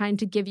world. We're trying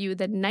to give you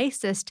the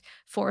nicest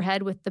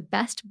forehead with the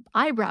best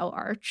eyebrow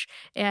arch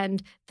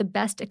and the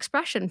best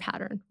expression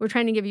pattern. We're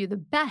trying to give you the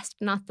best,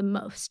 not the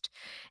most.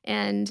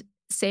 And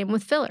same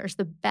with fillers,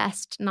 the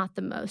best, not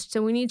the most.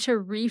 So we need to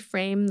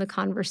reframe the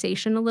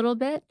conversation a little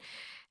bit.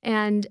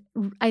 And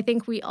I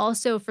think we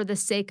also, for the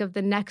sake of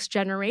the next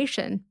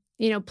generation,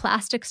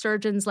 plastic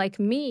surgeons like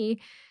me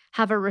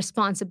have a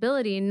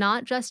responsibility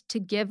not just to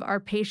give our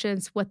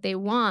patients what they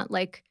want,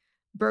 like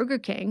Burger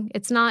King.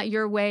 It's not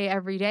your way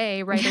every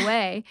day, right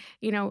away.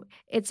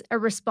 It's a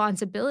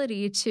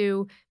responsibility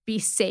to be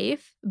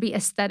safe, be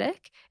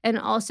aesthetic, and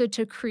also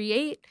to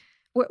create.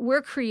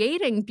 We're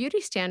creating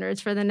beauty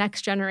standards for the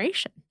next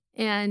generation.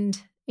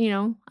 And,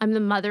 I'm the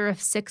mother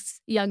of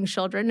 6 young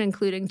children,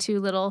 including 2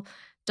 little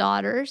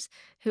daughters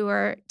who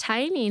are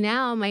tiny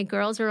now. My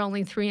girls are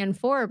only 3 and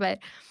 4, but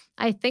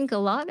I think a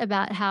lot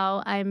about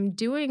how I'm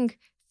doing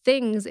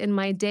things in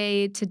my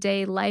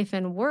day-to-day life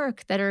and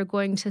work that are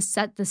going to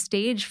set the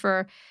stage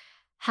for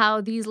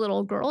how these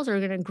little girls are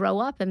going to grow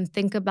up and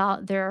think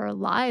about their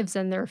lives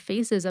and their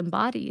faces and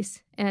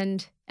bodies.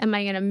 And am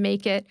I going to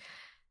make it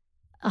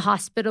a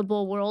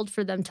hospitable world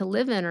for them to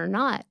live in or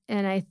not?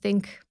 And I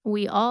think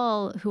we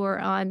all who are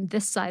on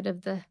this side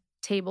of the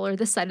table or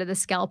this side of the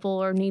scalpel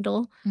or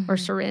needle or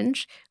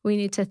syringe, we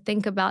need to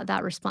think about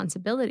that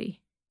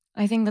responsibility.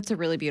 I think that's a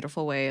really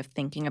beautiful way of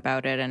thinking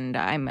about it. And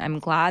I'm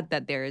glad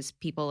that there's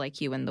people like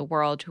you in the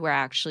world who are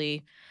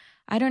actually,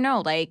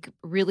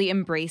 really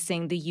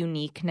embracing the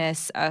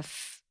uniqueness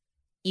of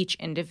each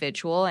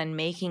individual and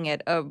making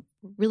it a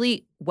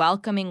really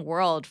welcoming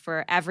world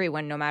for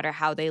everyone, no matter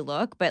how they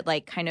look, but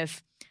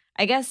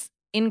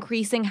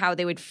increasing how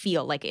they would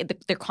feel,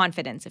 their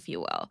confidence, if you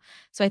will.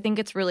 So I think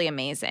it's really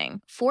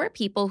amazing. For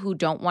people who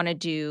don't want to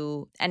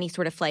do any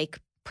sort of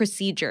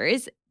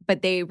procedures,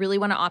 but they really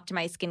want to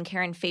optimize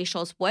skincare and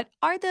facials, what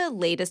are the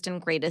latest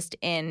and greatest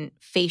in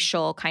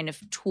facial kind of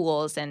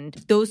tools and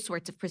those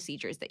sorts of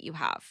procedures that you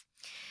have?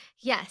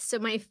 Yes. So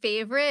my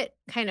favorite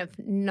kind of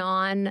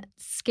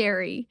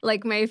non-scary,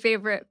 my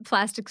favorite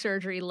plastic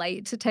surgery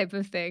light type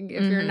of thing,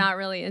 if you're not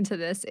really into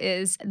this,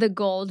 is the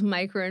Gold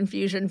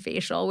Microinfusion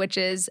Facial, which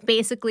is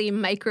basically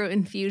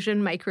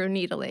microinfusion,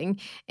 microneedling.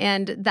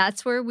 And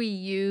that's where we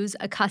use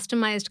a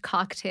customized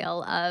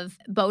cocktail of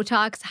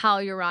Botox,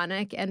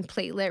 hyaluronic, and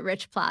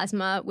platelet-rich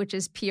plasma, which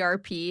is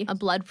PRP, a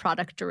blood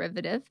product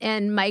derivative,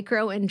 and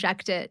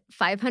micro-inject it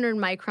 500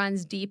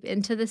 microns deep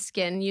into the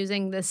skin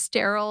using the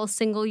sterile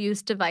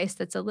single-use device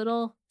that's a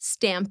little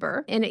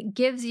stamper, and it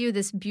gives you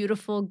this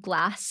beautiful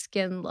glass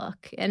skin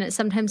look. And it's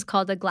sometimes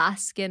called a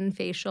glass skin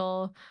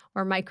facial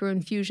or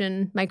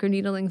microinfusion,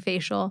 microneedling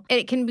facial. And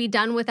it can be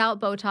done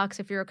without Botox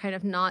if you're kind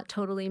of not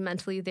totally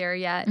mentally there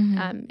yet.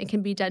 It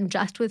can be done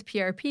just with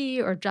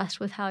PRP or just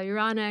with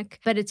hyaluronic,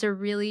 but it's a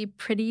really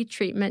pretty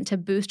treatment to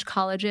boost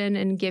collagen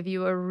and give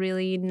you a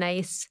really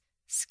nice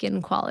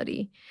skin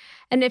quality.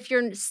 And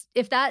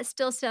if that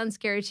still sounds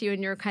scary to you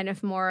and you're kind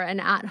of more an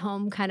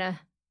at-home kind of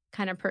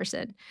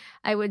person,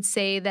 I would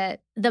say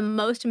that the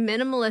most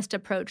minimalist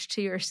approach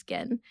to your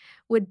skin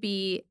would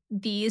be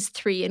these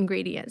 3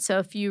 ingredients. So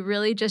if you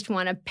really just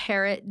want to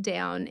pare it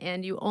down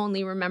and you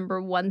only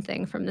remember one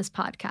thing from this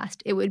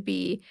podcast, it would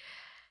be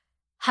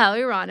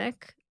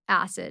hyaluronic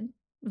acid,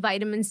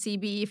 vitamin C,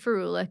 B,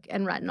 ferulic,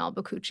 and retinol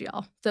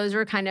bakuchiol. Those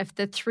are kind of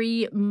the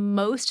 3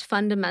 most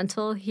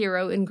fundamental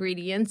hero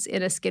ingredients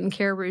in a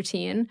skincare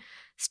routine,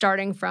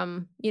 starting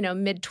from,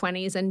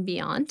 mid-20s and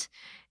beyond.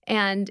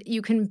 And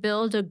you can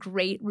build a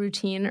great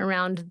routine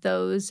around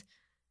those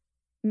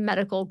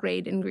medical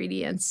grade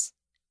ingredients.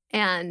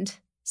 And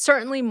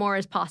certainly more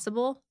is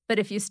possible. But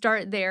if you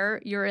start there,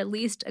 you're at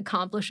least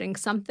accomplishing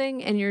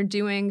something and you're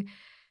doing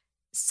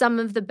some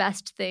of the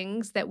best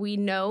things that we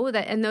know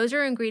and those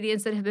are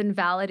ingredients that have been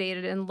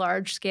validated in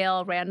large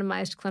scale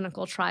randomized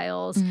clinical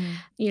trials,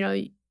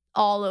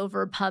 all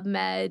over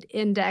PubMed,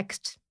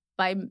 indexed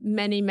by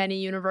many, many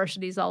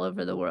universities all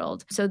over the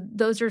world. So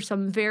those are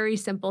some very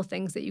simple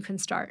things that you can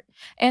start.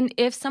 And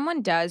if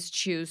someone does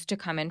choose to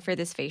come in for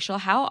this facial,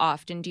 how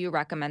often do you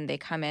recommend they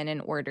come in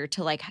order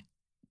to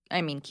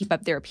keep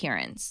up their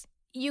appearance?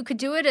 You could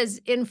do it as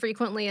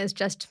infrequently as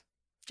just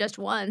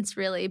once,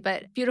 really,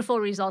 but beautiful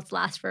results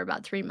last for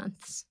about 3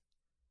 months.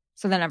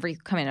 So then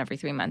come in every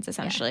 3 months,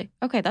 essentially.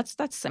 Yeah. Okay, that's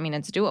it's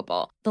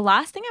doable. The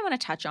last thing I want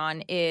to touch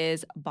on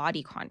is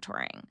body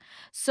contouring.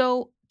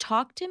 So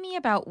talk to me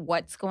about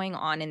what's going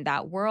on in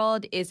that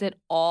world. Is it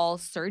all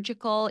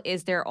surgical?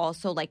 Is there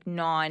also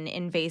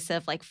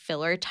non-invasive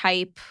filler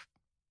type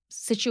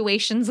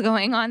situations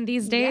going on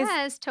these days?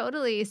 Yes,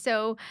 totally.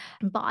 So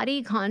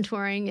body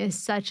contouring is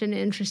such an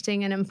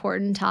interesting and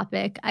important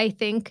topic. I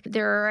think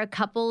there are a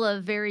couple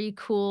of very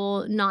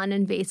cool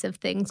non-invasive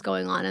things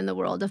going on in the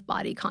world of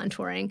body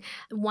contouring.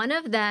 One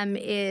of them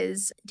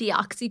is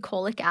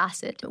deoxycholic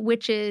acid,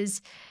 which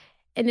is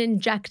an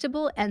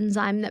injectable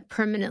enzyme that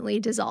permanently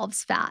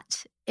dissolves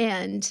fat.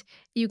 And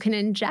you can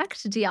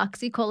inject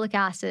deoxycholic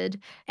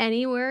acid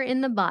anywhere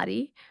in the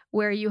body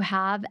where you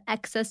have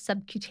excess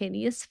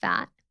subcutaneous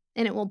fat,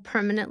 and it will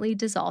permanently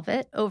dissolve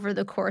it over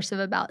the course of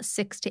about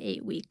 6 to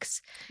 8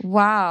 weeks.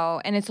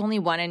 Wow. And it's only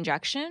one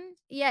injection?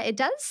 Yeah, it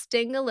does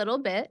sting a little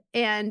bit,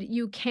 and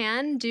you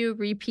can do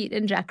repeat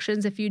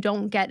injections if you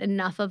don't get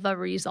enough of a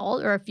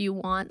result or if you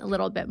want a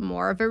little bit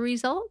more of a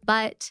result.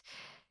 But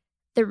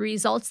the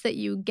results that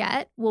you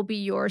get will be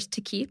yours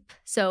to keep.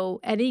 So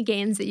any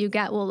gains that you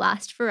get will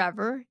last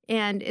forever.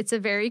 And it's a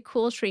very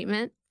cool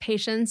treatment.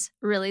 Patients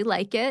really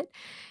like it.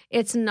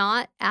 It's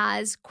not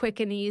as quick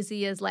and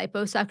easy as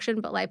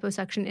liposuction, but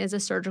liposuction is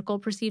a surgical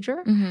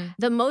procedure.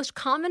 The most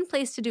common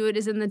place to do it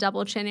is in the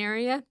double chin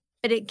area,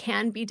 but it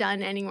can be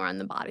done anywhere on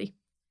the body.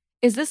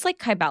 Is this like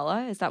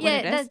Kybella? Is that what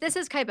it is? Yeah, this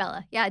is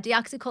Kybella. Yeah,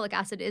 deoxycholic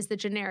acid is the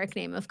generic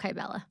name of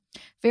Kybella.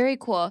 Very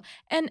cool.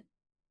 And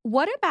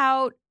what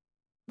about,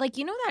 like,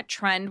 you know that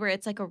trend where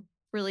it's like a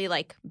really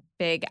like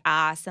big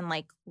ass and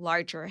like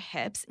larger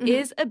hips?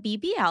 Is a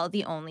BBL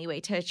the only way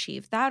to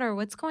achieve that, or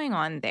what's going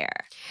on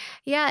there?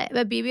 Yeah,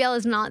 but BBL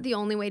is not the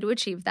only way to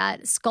achieve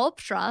that.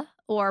 Sculptra,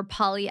 or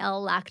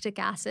poly-L-lactic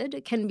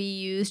acid, can be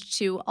used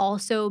to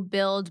also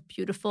build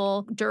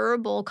beautiful,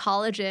 durable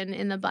collagen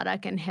in the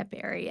buttock and hip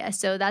area.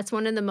 So that's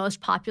one of the most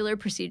popular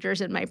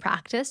procedures in my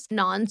practice,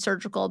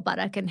 non-surgical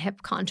buttock and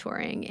hip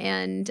contouring.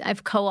 And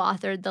I've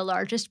co-authored the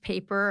largest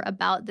paper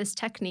about this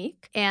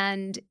technique.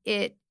 And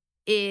it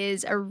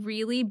is a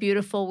really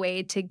beautiful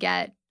way to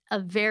get a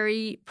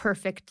very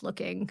perfect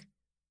looking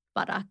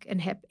buttock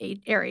and hip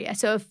area.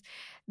 So if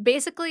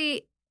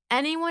basically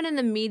anyone in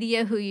the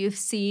media who you've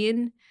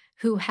seen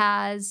who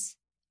has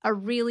a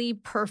really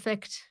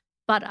perfect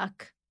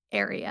buttock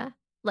area,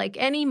 like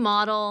any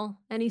model,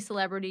 any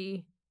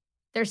celebrity,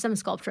 there's some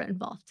Sculptra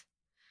involved,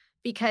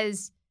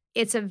 because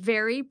it's a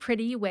very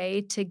pretty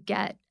way to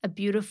get a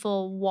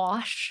beautiful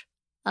wash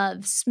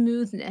of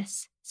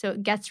smoothness. So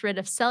it gets rid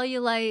of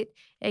cellulite,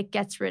 it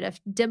gets rid of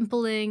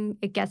dimpling,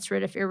 it gets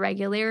rid of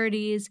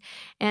irregularities.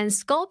 And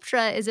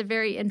Sculptra is a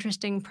very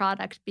interesting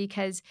product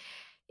because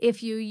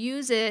if you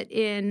use it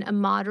in a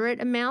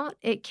moderate amount,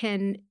 it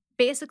can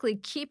basically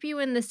keep you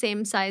in the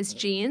same size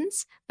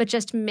jeans, but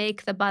just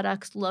make the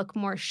buttocks look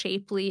more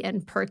shapely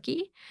and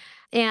perky.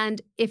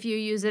 And if you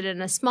use it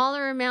in a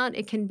smaller amount,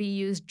 it can be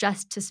used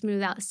just to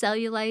smooth out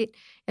cellulite.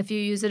 If you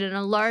use it in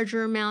a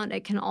larger amount,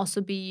 it can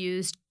also be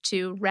used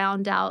to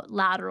round out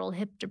lateral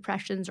hip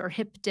depressions or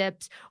hip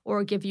dips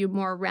or give you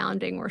more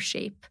rounding or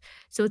shape.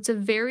 So it's a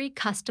very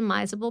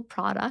customizable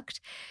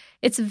product.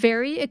 It's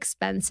very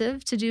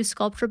expensive to do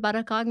Sculptra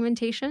buttock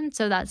augmentation,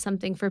 so that's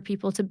something for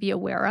people to be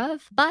aware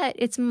of, but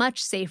it's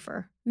much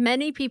safer.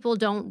 Many people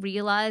don't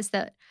realize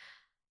that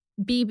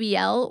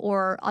BBL,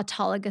 or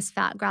autologous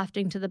fat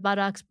grafting to the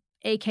buttocks,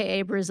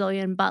 aka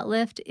Brazilian butt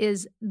lift,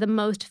 is the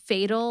most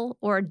fatal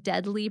or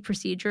deadly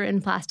procedure in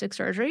plastic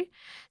surgery.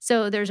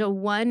 So there's a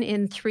 1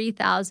 in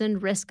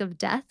 3,000 risk of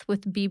death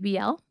with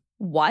BBL.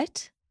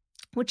 What?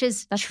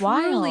 That's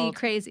truly wild.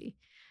 Crazy.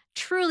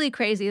 Truly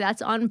crazy.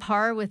 That's on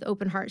par with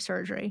open heart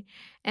surgery.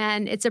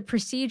 And it's a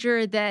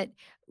procedure that,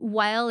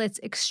 while it's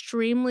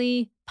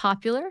extremely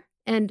popular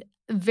and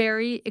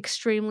very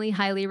extremely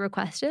highly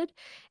requested,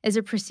 is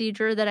a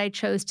procedure that I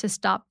chose to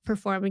stop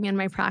performing in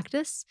my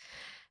practice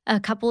a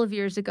couple of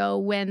years ago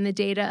when the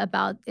data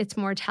about its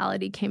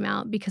mortality came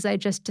out, because I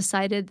just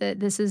decided that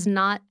this is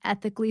not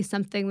ethically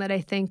something that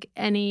I think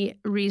any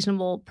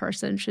reasonable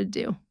person should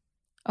do.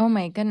 Oh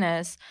my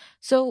goodness.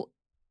 So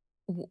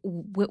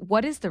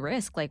what is the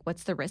risk? Like,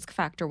 what's the risk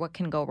factor? What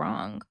can go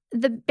wrong?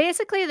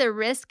 Basically, the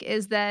risk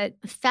is that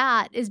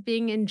fat is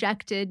being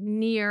injected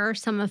near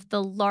some of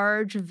the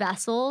large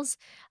vessels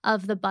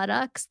of the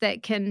buttocks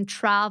that can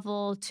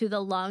travel to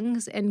the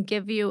lungs and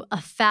give you a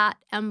fat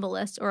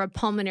embolus or a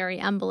pulmonary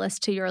embolus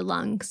to your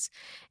lungs.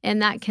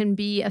 And that can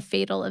be a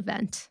fatal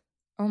event.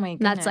 Oh my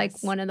goodness. That's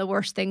like one of the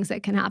worst things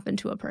that can happen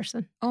to a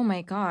person. Oh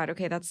my God.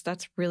 Okay,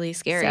 that's really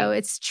scary. So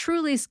it's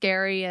truly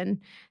scary, and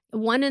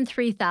 1 in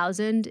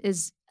 3,000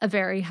 is a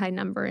very high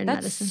number in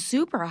medicine. That's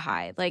super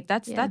high. Like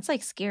that's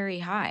like scary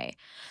high.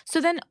 So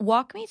then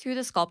walk me through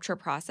the Sculptra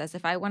process.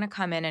 If I want to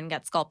come in and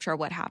get Sculptra,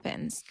 what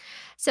happens?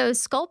 So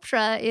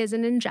Sculptra is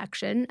an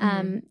injection.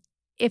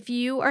 If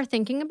you are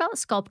thinking about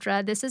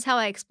Sculptra, this is how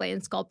I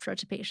explain Sculptra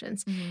to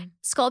patients.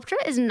 Sculptra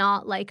is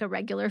not like a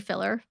regular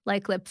filler,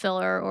 like lip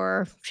filler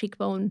or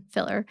cheekbone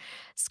filler.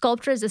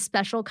 Sculptra is a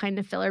special kind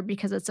of filler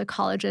because it's a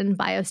collagen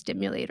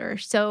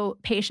biostimulator. So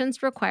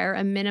patients require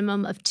a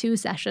minimum of 2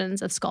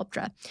 sessions of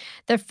Sculptra.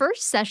 The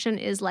first session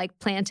is like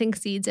planting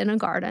seeds in a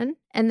garden,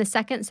 and the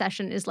second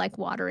session is like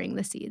watering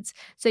the seeds.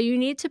 So you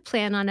need to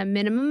plan on a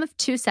minimum of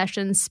 2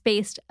 sessions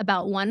spaced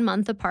about 1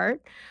 month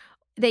apart.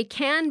 They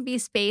can be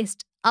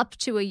spaced up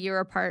to a year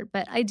apart,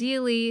 but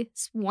ideally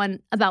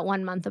about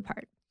 1 month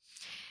apart.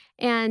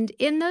 And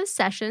in those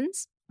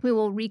sessions, We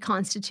will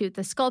reconstitute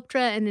the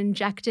Sculptra and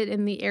inject it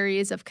in the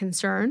areas of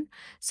concern.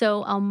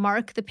 So I'll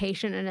mark the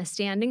patient in a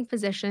standing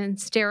position,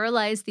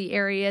 sterilize the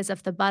areas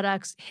of the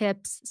buttocks,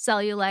 hips,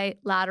 cellulite,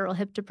 lateral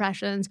hip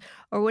depressions,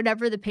 or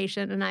whatever the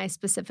patient and I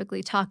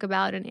specifically talk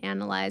about and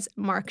analyze,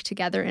 mark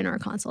together in our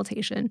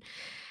consultation.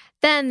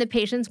 Then the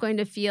patient's going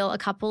to feel a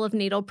couple of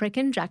needle prick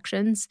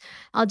injections.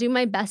 I'll do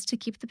my best to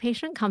keep the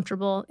patient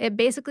comfortable. It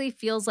basically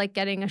feels like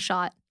getting a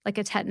shot, like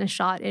a tetanus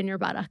shot in your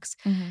buttocks.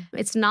 Mm-hmm.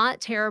 It's not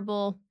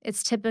terrible.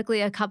 It's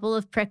typically a couple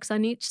of pricks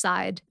on each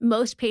side.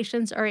 Most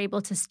patients are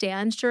able to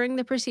stand during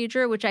the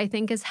procedure, which I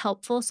think is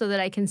helpful so that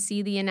I can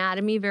see the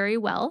anatomy very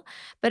well.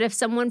 But if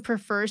someone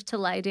prefers to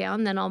lie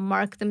down, then I'll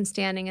mark them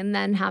standing and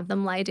then have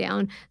them lie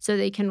down so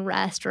they can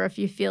rest. Or if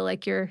you feel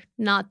like you're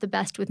not the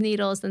best with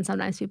needles, then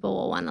sometimes people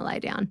will want to lie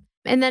down.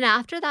 And then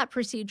after that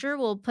procedure,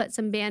 we'll put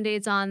some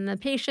Band-Aids on the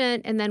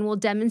patient, and then we'll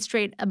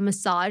demonstrate a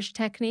massage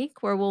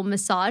technique where we'll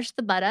massage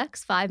the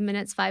buttocks 5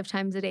 minutes, 5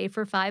 times a day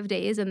for 5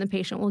 days, and the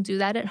patient will do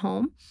that at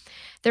home.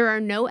 There are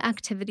no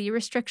activity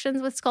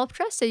restrictions with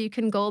Sculptra, so you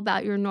can go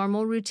about your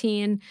normal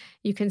routine.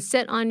 You can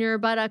sit on your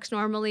buttocks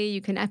normally. You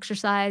can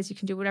exercise. You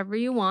can do whatever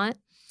you want.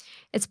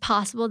 It's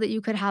possible that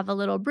you could have a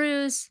little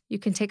bruise. You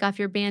can take off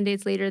your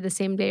Band-Aids later the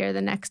same day or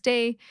the next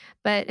day,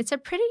 but it's a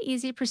pretty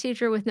easy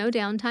procedure with no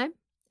downtime.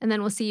 And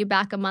then we'll see you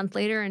back a month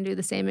later and do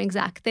the same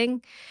exact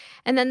thing.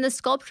 And then the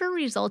Sculptra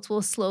results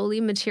will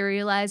slowly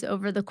materialize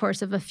over the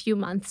course of a few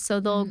months. So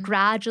they'll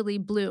gradually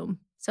bloom.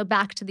 So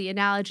back to the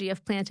analogy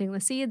of planting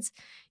the seeds,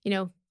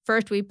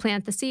 first we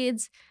plant the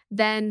seeds,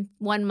 then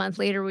 1 month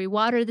later we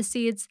water the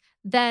seeds,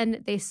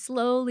 then they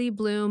slowly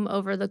bloom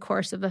over the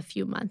course of a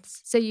few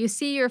months. So you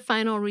see your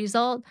final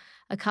result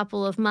a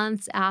couple of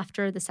months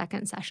after the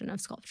second session of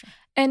Sculptra.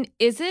 And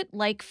is it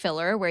like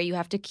filler where you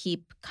have to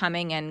keep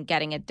coming and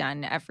getting it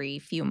done every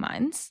few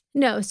months?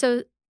 No.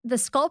 So the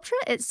Sculptra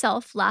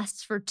itself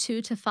lasts for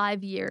 2 to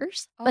 5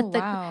 years.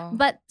 Wow.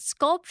 But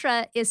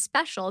Sculptra is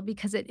special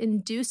because it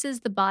induces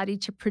the body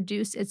to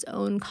produce its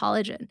own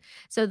collagen.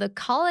 So the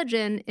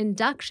collagen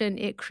induction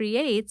it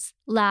creates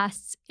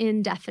lasts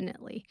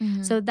indefinitely.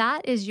 Mm-hmm. So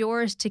that is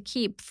yours to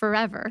keep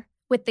forever,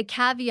 with the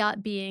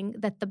caveat being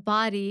that the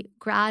body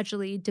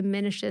gradually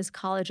diminishes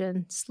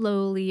collagen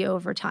slowly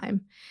over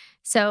time.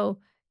 So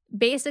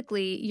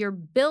basically, you're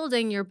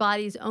building your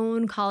body's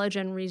own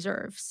collagen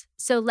reserves.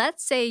 So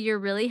let's say you're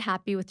really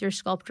happy with your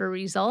Sculptra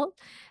result.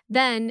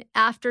 Then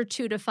after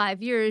 2 to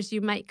 5 years, you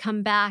might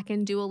come back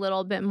and do a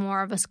little bit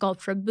more of a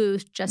Sculptra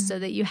boost just so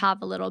that you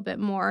have a little bit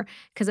more,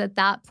 because at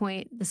that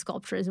point, the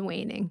Sculptra is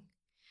waning.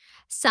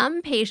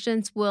 Some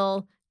patients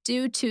will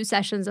do 2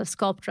 sessions of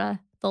Sculptra.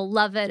 They'll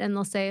love it and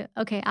they'll say,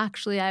 okay,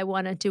 actually, I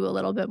want to do a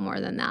little bit more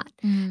than that.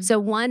 Mm-hmm. So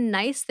one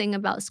nice thing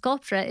about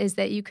Sculptra is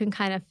that you can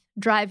kind of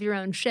drive your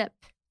own ship.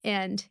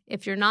 And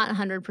if you're not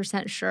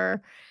 100%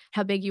 sure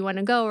how big you want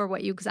to go or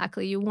what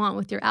exactly you want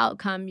with your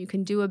outcome, you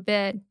can do a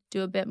bit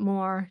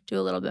more, do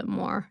a little bit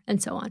more,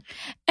 and so on.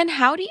 And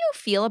how do you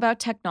feel about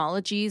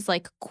technologies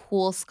like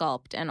Cool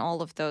Sculpt and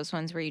all of those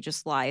ones where you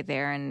just lie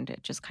there and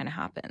it just kind of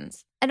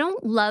happens? I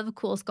don't love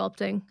cool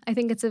sculpting. I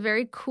think it's a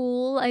very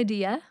cool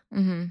idea.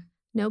 Mm-hmm.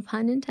 No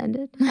pun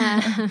intended.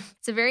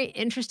 It's a very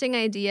interesting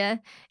idea.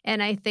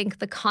 And I think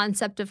the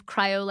concept of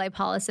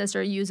cryolipolysis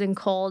or using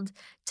cold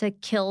to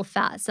kill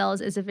fat cells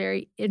is a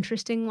very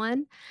interesting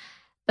one.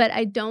 But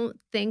I don't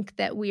think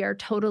that we are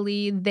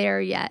totally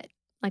there yet.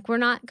 Like, we're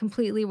not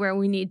completely where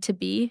we need to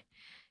be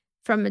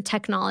from a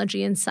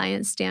technology and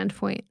science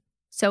standpoint.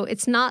 So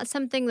it's not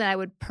something that I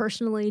would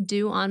personally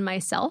do on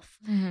myself.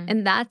 Mm-hmm.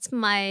 And that's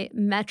my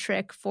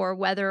metric for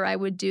whether I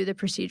would do the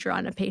procedure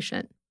on a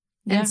patient.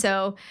 Yeah. And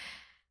so,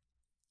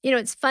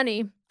 it's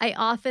funny. I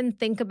often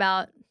think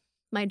about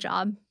my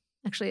job.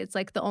 Actually, it's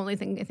like the only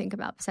thing I think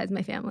about besides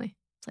my family.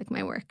 It's like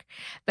my work.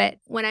 But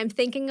when I'm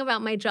thinking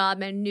about my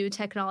job and new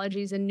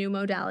technologies and new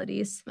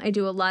modalities, I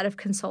do a lot of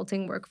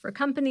consulting work for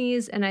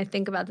companies, and I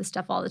think about this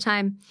stuff all the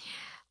time.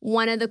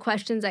 One of the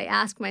questions I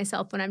ask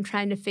myself when I'm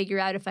trying to figure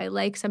out if I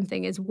like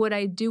something is, would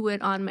I do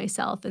it on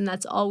myself? And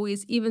that's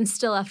always, even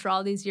still after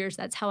all these years,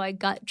 that's how I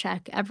gut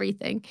check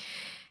everything.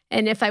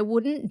 And if I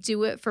wouldn't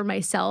do it for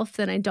myself,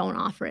 then I don't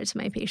offer it to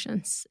my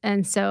patients.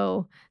 And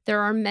so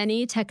there are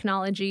many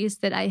technologies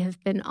that I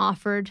have been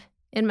offered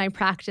in my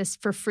practice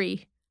for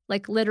free,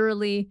 like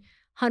literally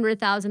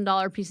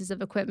 $100,000 pieces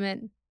of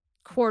equipment,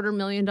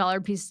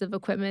 $250,000 pieces of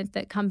equipment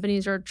that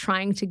companies are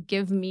trying to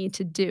give me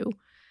to do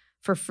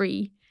for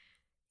free,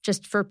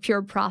 just for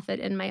pure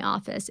profit in my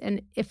office.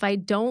 And if I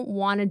don't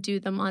want to do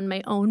them on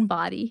my own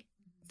body,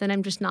 then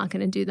I'm just not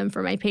going to do them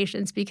for my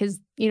patients because,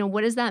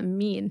 what does that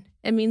mean?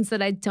 It means that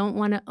I don't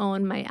want to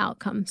own my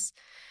outcomes.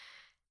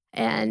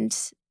 And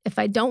if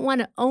I don't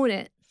want to own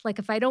it, like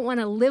if I don't want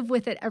to live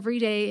with it every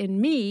day in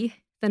me,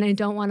 then I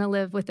don't want to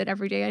live with it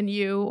every day on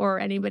you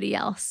or anybody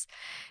else.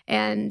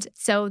 And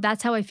so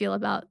that's how I feel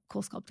about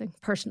cool sculpting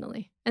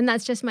personally. And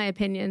that's just my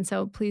opinion.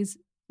 So please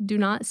do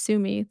not sue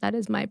me. That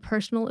is my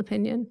personal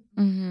opinion.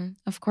 Mm-hmm.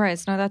 Of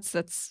course. No,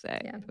 that's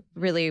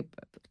really a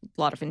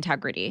lot of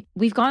integrity.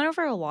 We've gone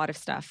over a lot of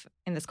stuff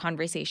in this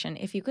conversation.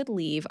 If you could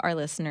leave our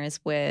listeners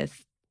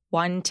with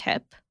one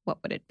tip, what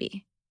would it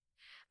be?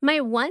 My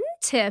one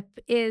tip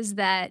is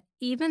that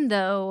even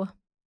though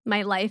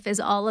my life is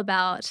all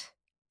about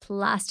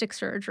plastic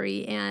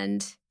surgery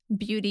and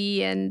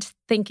beauty and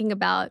thinking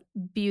about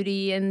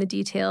beauty and the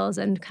details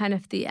and kind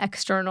of the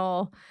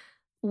external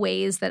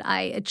ways that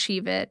I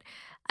achieve it,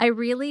 I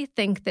really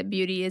think that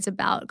beauty is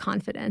about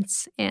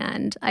confidence.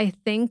 And I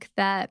think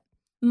that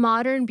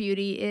modern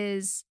beauty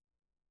is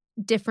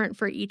different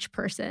for each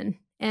person.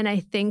 And I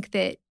think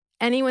that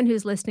anyone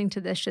who's listening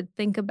to this should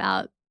think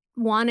about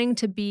wanting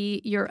to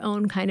be your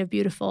own kind of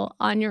beautiful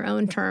on your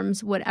own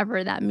terms,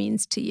 whatever that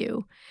means to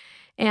you.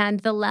 And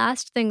the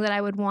last thing that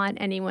I would want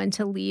anyone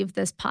to leave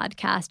this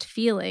podcast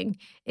feeling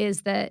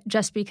is that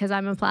just because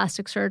I'm a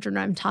plastic surgeon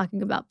or I'm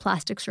talking about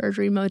plastic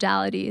surgery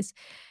modalities,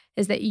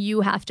 is that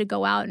you have to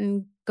go out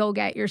and go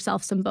get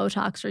yourself some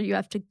Botox, or you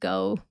have to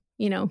go,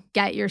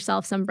 get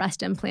yourself some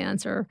breast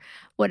implants or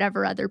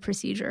whatever other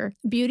procedure.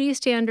 Beauty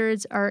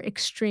standards are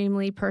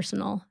extremely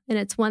personal. And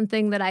it's one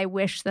thing that I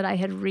wish that I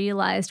had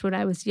realized when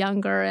I was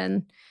younger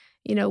and,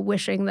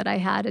 wishing that I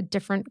had a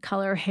different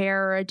color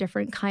hair or a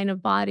different kind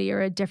of body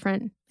or a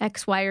different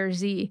X, Y, or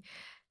Z.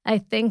 I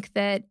think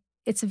that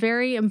it's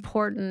very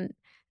important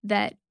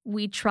that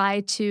we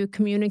try to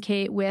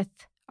communicate with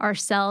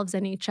ourselves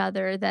and each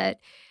other that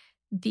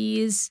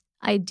these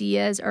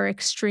ideas are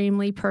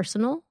extremely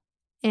personal,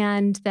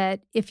 and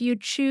that if you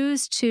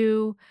choose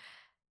to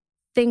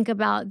think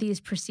about these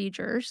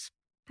procedures,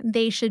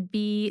 they should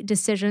be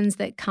decisions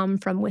that come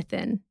from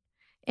within.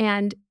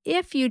 And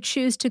if you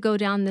choose to go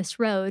down this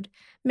road,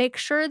 make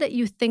sure that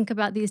you think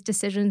about these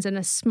decisions in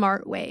a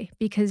smart way,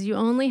 because you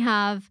only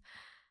have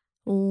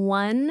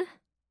one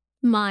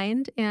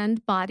mind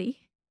and body,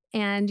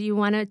 and you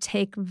want to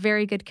take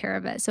very good care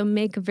of it. So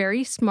make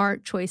very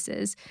smart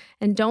choices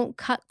and don't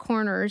cut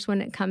corners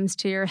when it comes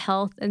to your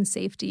health and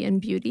safety and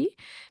beauty,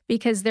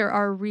 because there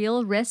are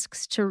real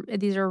risks to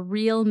these are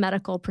real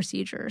medical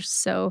procedures.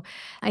 So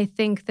I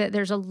think that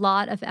there's a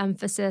lot of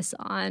emphasis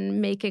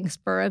on making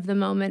spur of the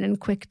moment and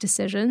quick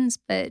decisions,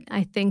 but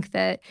I think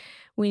that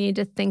we need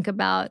to think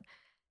about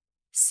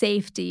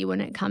safety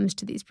when it comes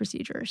to these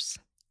procedures.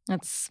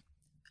 That's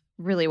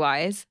really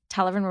wise.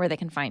 Tell everyone where they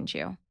can find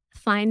you.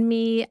 Find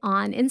me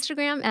on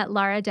Instagram at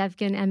Lara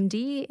Devgan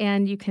MD,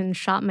 and you can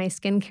shop my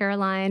skincare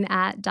line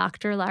at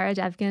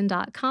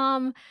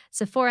drlaradevgan.com,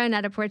 Sephora,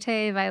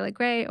 Net-a-Porter, Violet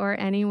Grey, or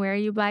anywhere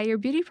you buy your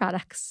beauty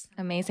products.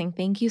 Amazing.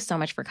 Thank you so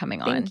much for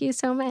coming on. Thank you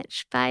so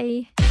much.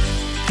 Bye.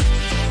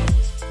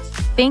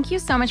 Thank you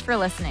so much for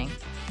listening.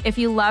 If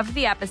you loved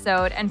the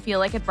episode and feel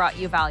like it brought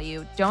you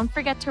value, don't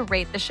forget to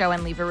rate the show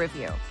and leave a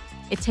review.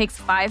 It takes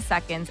 5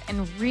 seconds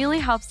and really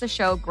helps the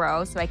show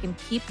grow so I can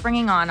keep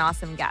bringing on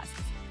awesome guests.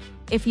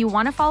 If you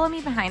want to follow me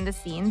behind the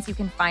scenes, you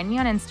can find me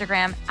on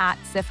Instagram at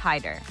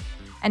SifHider.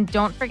 And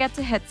don't forget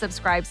to hit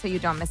subscribe so you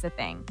don't miss a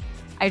thing.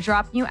 I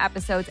drop new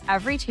episodes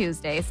every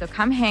Tuesday, so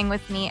come hang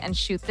with me and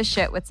shoot the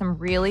shit with some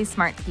really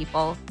smart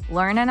people,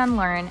 learn and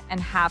unlearn, and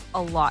have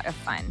a lot of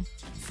fun.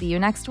 See you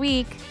next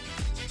week.